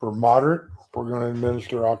 For moderate, we're going to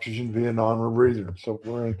administer oxygen via non-rebreather. So if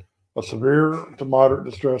we're in a severe to moderate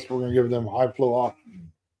distress, we're going to give them high flow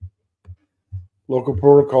oxygen. Local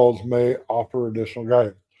protocols may offer additional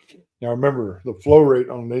guidance. Now remember, the flow rate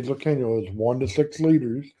on a nasal cannula is 1 to 6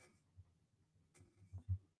 liters.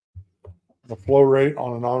 The flow rate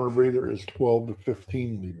on a non-rebreather is 12 to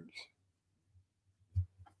 15 liters.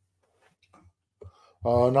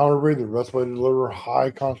 Non-rebreather, best way to deliver high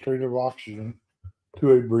concentrated oxygen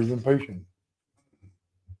to a breathing patient.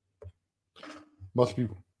 Must be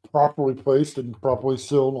properly placed and properly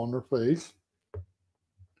sealed on their face.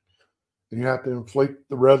 And you have to inflate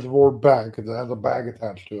the reservoir bag, because it has a bag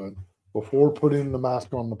attached to it, before putting the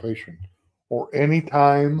mask on the patient. Or any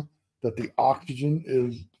time that the oxygen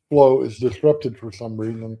flow is disrupted for some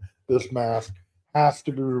reason, this mask has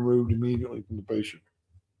to be removed immediately from the patient.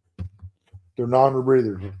 They're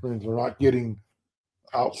non-rebreathers, which means they're not getting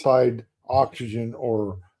outside oxygen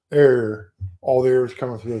or air. All the air is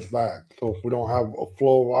coming through this bag. So if we don't have a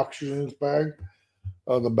flow of oxygen in this bag,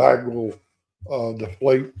 the bag will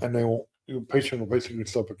deflate, and the patient will basically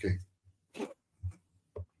suffocate.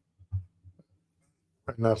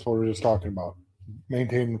 And that's what we're just talking about.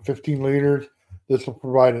 Maintaining 15 liters. This will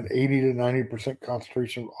provide an 80 to 90%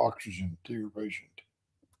 concentration of oxygen to your patient.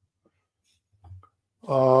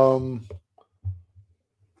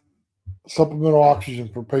 Supplemental oxygen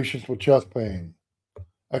for patients with chest pain.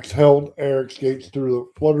 Exhaled air escapes through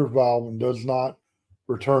the flutter valve and does not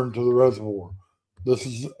return to the reservoir. This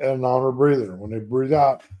is a non-rebreather. When they breathe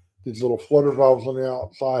out, these little flutter valves on the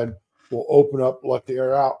outside will open up, let the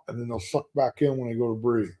air out, and then they'll suck back in when they go to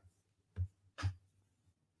breathe.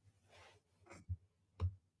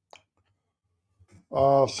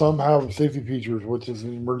 Some have safety features, which is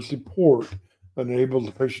an emergency port that enables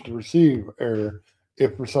the patient to receive air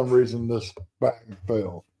if for some reason this bag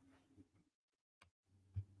fails.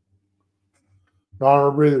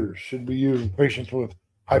 Non-rebreathers should be used in patients with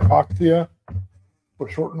hypoxia,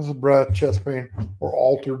 with shortness of breath, chest pain, or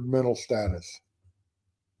altered mental status.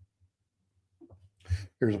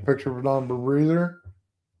 Here's a picture of a non-rebreather.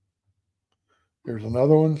 Here's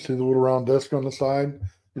another one. See the little round disc on the side?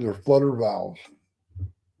 These are flutter valves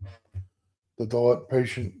that they'll let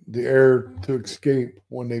the air to escape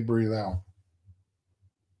when they breathe out.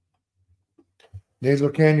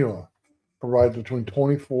 Nasal cannula provides between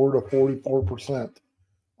 24 to 44%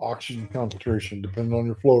 oxygen concentration, depending on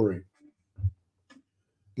your flow rate.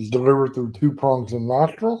 It's delivered through 2 prongs in the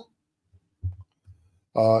nostril.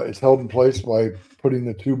 It's held in place by putting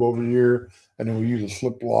the tube over the ear, and then we use a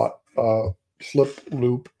slip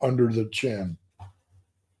loop under the chin.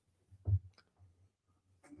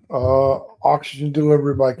 Oxygen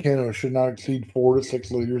delivery by cannula should not exceed 4 to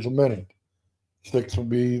 6 liters a minute. 6 will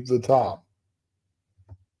be the top.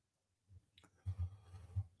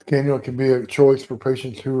 Cannula can be a choice for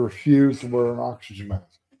patients who refuse to wear an oxygen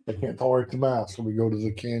mask. They can't tolerate the mask, so we go to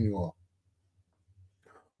the cannula.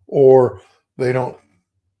 Or they're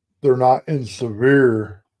not in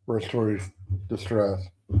severe respiratory distress.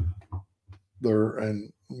 They're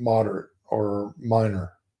in moderate or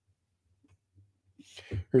minor.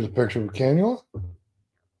 Here's a picture of a cannula.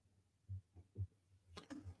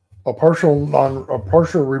 A partial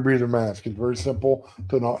rebreather mask is very simple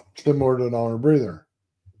similar to a non-rebreather.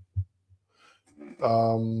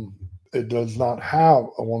 It does not have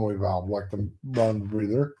a one-way valve like the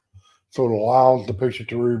non-rebreather, so it allows the patient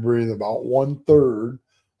to rebreathe about 1/3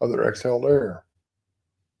 of their exhaled air.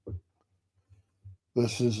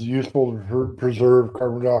 This is useful to preserve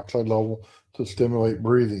carbon dioxide level to stimulate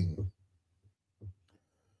breathing.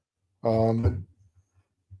 It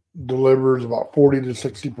delivers about 40 to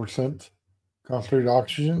 60% concentrated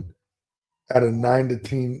oxygen at a 9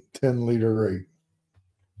 to 10 liter rate.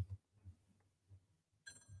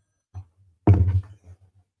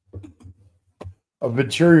 A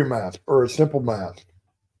Venturi mask or a simple mask.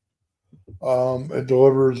 It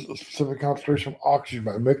delivers a specific concentration of oxygen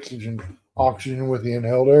by mixing oxygen with the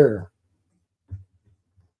inhaled air.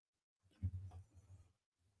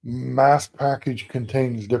 Mask package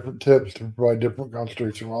contains different tips to provide different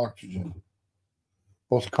concentration of oxygen.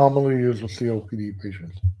 Most commonly used with COPD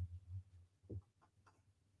patients.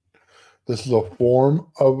 This is a form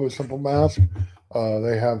of a simple mask.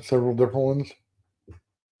 They have several different ones.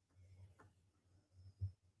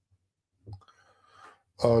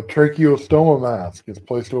 A tracheostoma mask is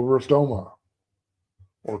placed over a stoma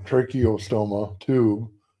or tracheostoma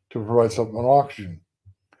tube to provide supplemental oxygen.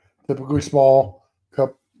 Typically small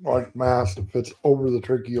cup-like mask that fits over the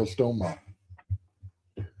tracheostoma.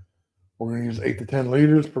 We're going to use 8 to 10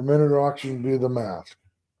 liters per minute of oxygen via the mask.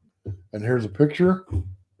 And here's a picture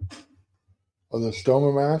of the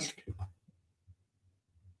stoma mask.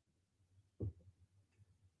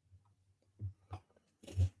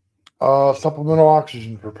 Supplemental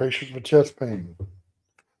oxygen for patients with chest pain.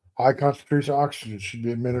 High concentration oxygen should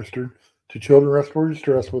be administered to children in respiratory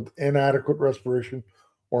distress with inadequate respiration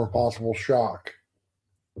or impossible shock.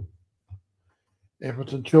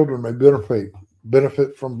 Infants and children may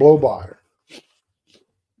benefit from blow-by.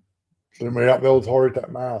 So they may not be able to tolerate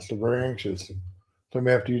that mask. They're very anxious. So they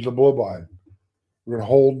may have to use a blow-by. We're going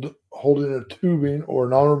to hold in a tubing or a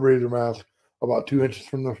non-rebreather mask about 2 inches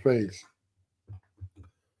from the face.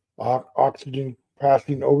 Oxygen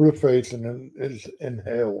passing over the face and then is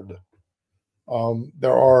inhaled.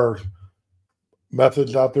 There are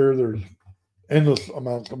methods out there. There's endless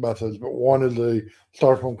amounts of methods, but one is a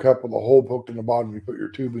styrofoam cup with a hole poked in the bottom. You put your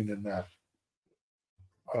tubing in that.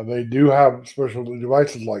 They do have special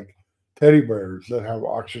devices like teddy bears that have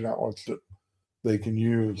oxygen outlets that they can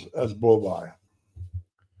use as blow-by.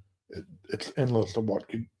 It's endless of what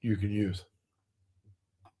you can use.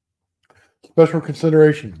 Special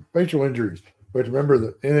consideration, facial injuries. But remember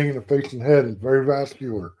that anything in the face and head is very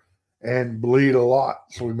vascular and bleed a lot,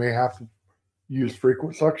 so we may have to use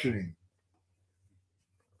frequent suctioning.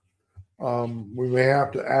 We may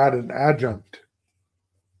have to add an adjunct.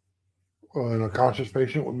 In a conscious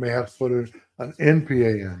patient, we may have to put an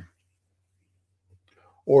NPA in.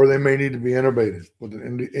 Or they may need to be intubated with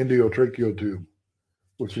an endotracheal tube,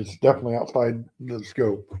 which is definitely outside the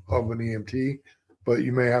scope of an EMT, but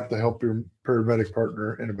you may have to help your paramedic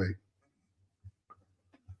partner intubate.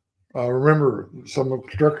 Remember, some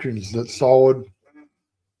obstructions that solid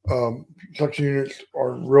suction units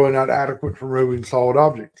are really not adequate for removing solid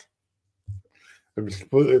objects. If it's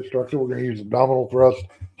completely obstructed, we're going to use abdominal thrust,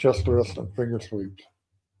 chest thrust, and finger sweeps.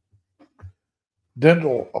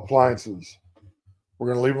 Dental appliances, we're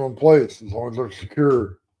going to leave them in place as long as they're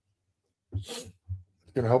secure. It's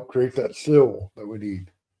going to help create that seal that we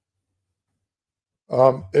need.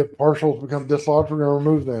 If partials become dislodged, we're going to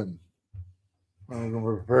remove them. We're going to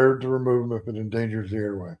be prepared to remove them if it endangers the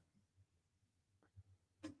airway.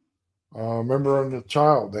 Remember, in the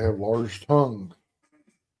child, they have large tongues.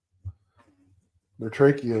 Their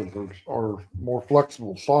tracheas are more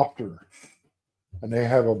flexible, softer, and they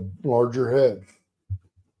have a larger head.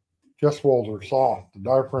 Chest walls are soft. The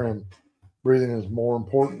diaphragm breathing is more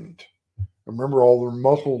important. And remember, all their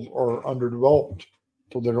muscles are underdeveloped,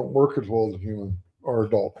 so they don't work as well as a human or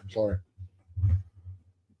adult. I'm sorry.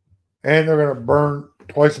 And they're going to burn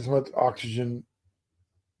twice as much oxygen.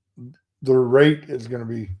 Their rate is going to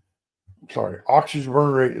be, oxygen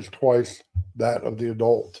burn rate is twice that of the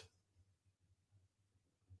adult.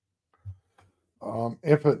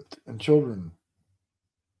 Infant and children,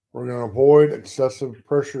 we're going to avoid excessive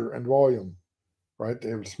pressure and volume, right? They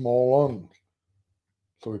have small lungs.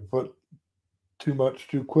 So we put too much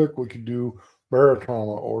too quick, we could do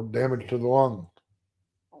barotrauma or damage to the lung.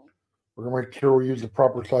 We're going to make sure we use the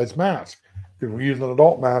proper size mask. If we use an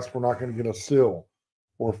adult mask, we're not going to get a seal.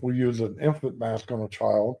 Or if we use an infant mask on a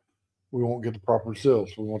child, we won't get the proper seal.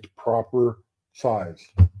 So we want the proper size.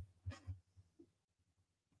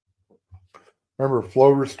 Remember, flow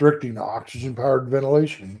restricting oxygen-powered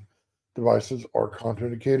ventilation devices are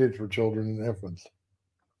contraindicated for children and infants.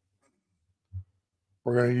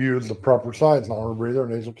 We're going to use the proper size non-air breather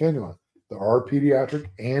and nasal cannula. There are pediatric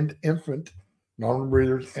and infant non-air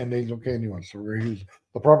breathers and nasal cannulas. So we're going to use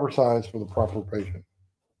the proper size for the proper patient.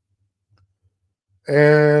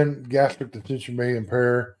 And gastric distension may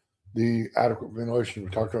impair the adequate ventilation we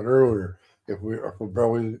talked about earlier. If our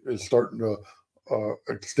belly is starting to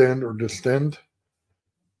extend or distend,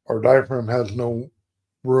 our diaphragm has no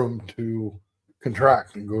room to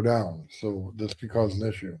contract and go down. So this can cause an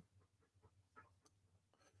issue.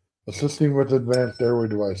 Assisting with advanced airway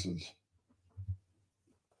devices.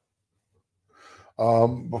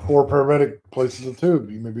 Before a paramedic places a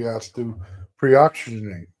tube, you may be asked to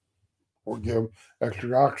pre-oxygenate or give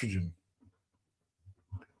extra oxygen.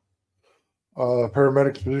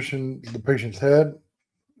 Paramedics position the patient's head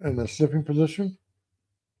in the sniffing position.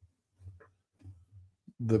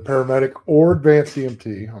 The paramedic or advanced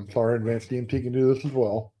EMT, advanced EMT can do this as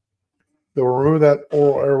well. They'll remove that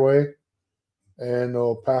oral airway and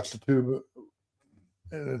they'll pass the tube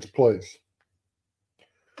in its place.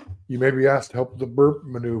 You may be asked to help with the burp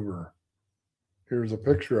maneuver. Here's a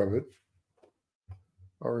picture of it.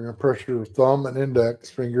 We're going to press your thumb and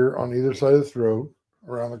index finger on either side of the throat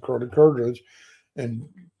around the carotid cartilage and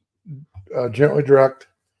gently direct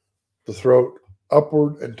the throat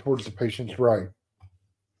upward and towards the patient's right.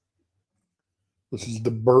 This is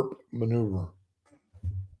the burp maneuver.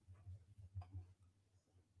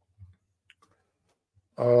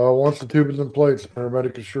 Once the tube is in place, the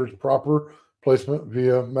paramedic assures proper placement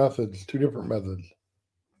via methods, 2 different methods.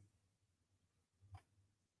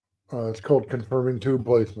 It's called confirming tube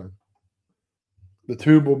placement. The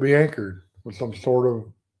tube will be anchored with some sort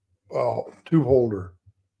of tube holder.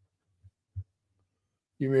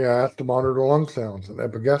 You may ask to monitor lung sounds and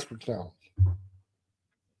epigastric sounds.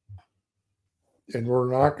 And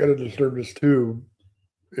we're not going to disturb this tube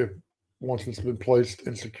once it's been placed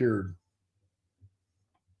and secured.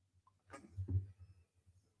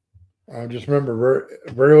 Just remember,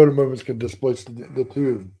 very little movements can displace the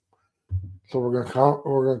tube. So we're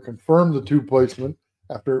going to confirm the tube placement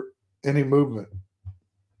after any movement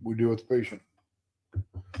we do with the patient.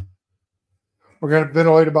 We're going to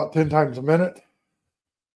ventilate about 10 times a minute.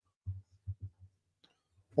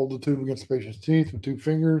 Hold the tube against the patient's teeth with 2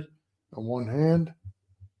 fingers and one hand.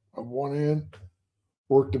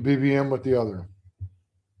 Work the BVM with the other.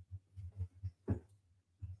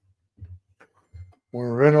 When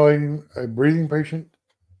we're ventilating a breathing patient,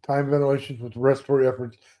 time ventilation with respiratory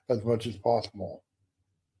efforts as much as possible.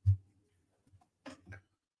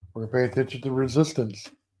 We're going to pay attention to resistance.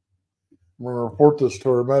 We're going to report this to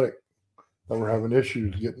our medic that we're having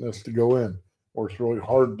issues getting this to go in, or it's really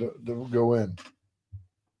hard to go in.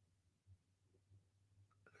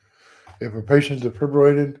 If a patient's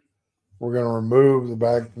defibrillated, we're going to remove the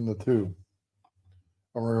bag from the tube.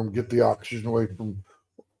 And we're going to get the oxygen away from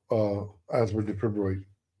as we defibrillate.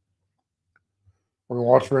 We're going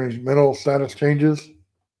to watch for any mental status changes.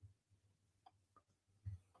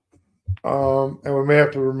 And we may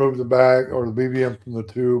have to remove the bag or the BVM from the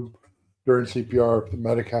tube during CPR if the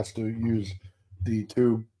medic has to use the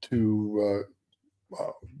tube to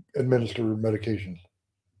administer medications.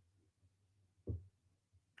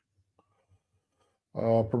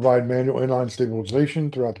 Provide manual inline stabilization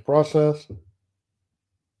throughout the process.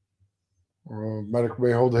 Medic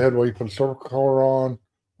may hold the head while you put a cervical collar on.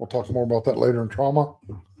 We'll talk more about that later in trauma.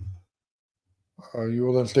 You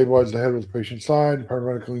will then stabilize the head with the patient's side.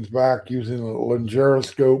 Paramedic leans back using a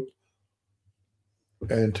laryngoscope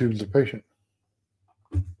and tubes the patient.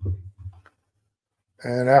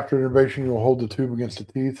 And after intubation, you'll hold the tube against the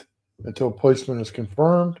teeth until placement is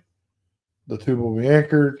confirmed. The tube will be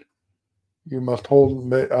anchored. You must hold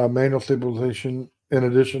manual stabilization in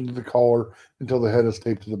addition to the collar until the head is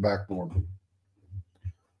taped to the backboard.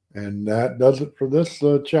 And that does it for this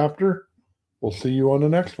chapter. We'll see you on the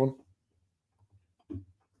next one.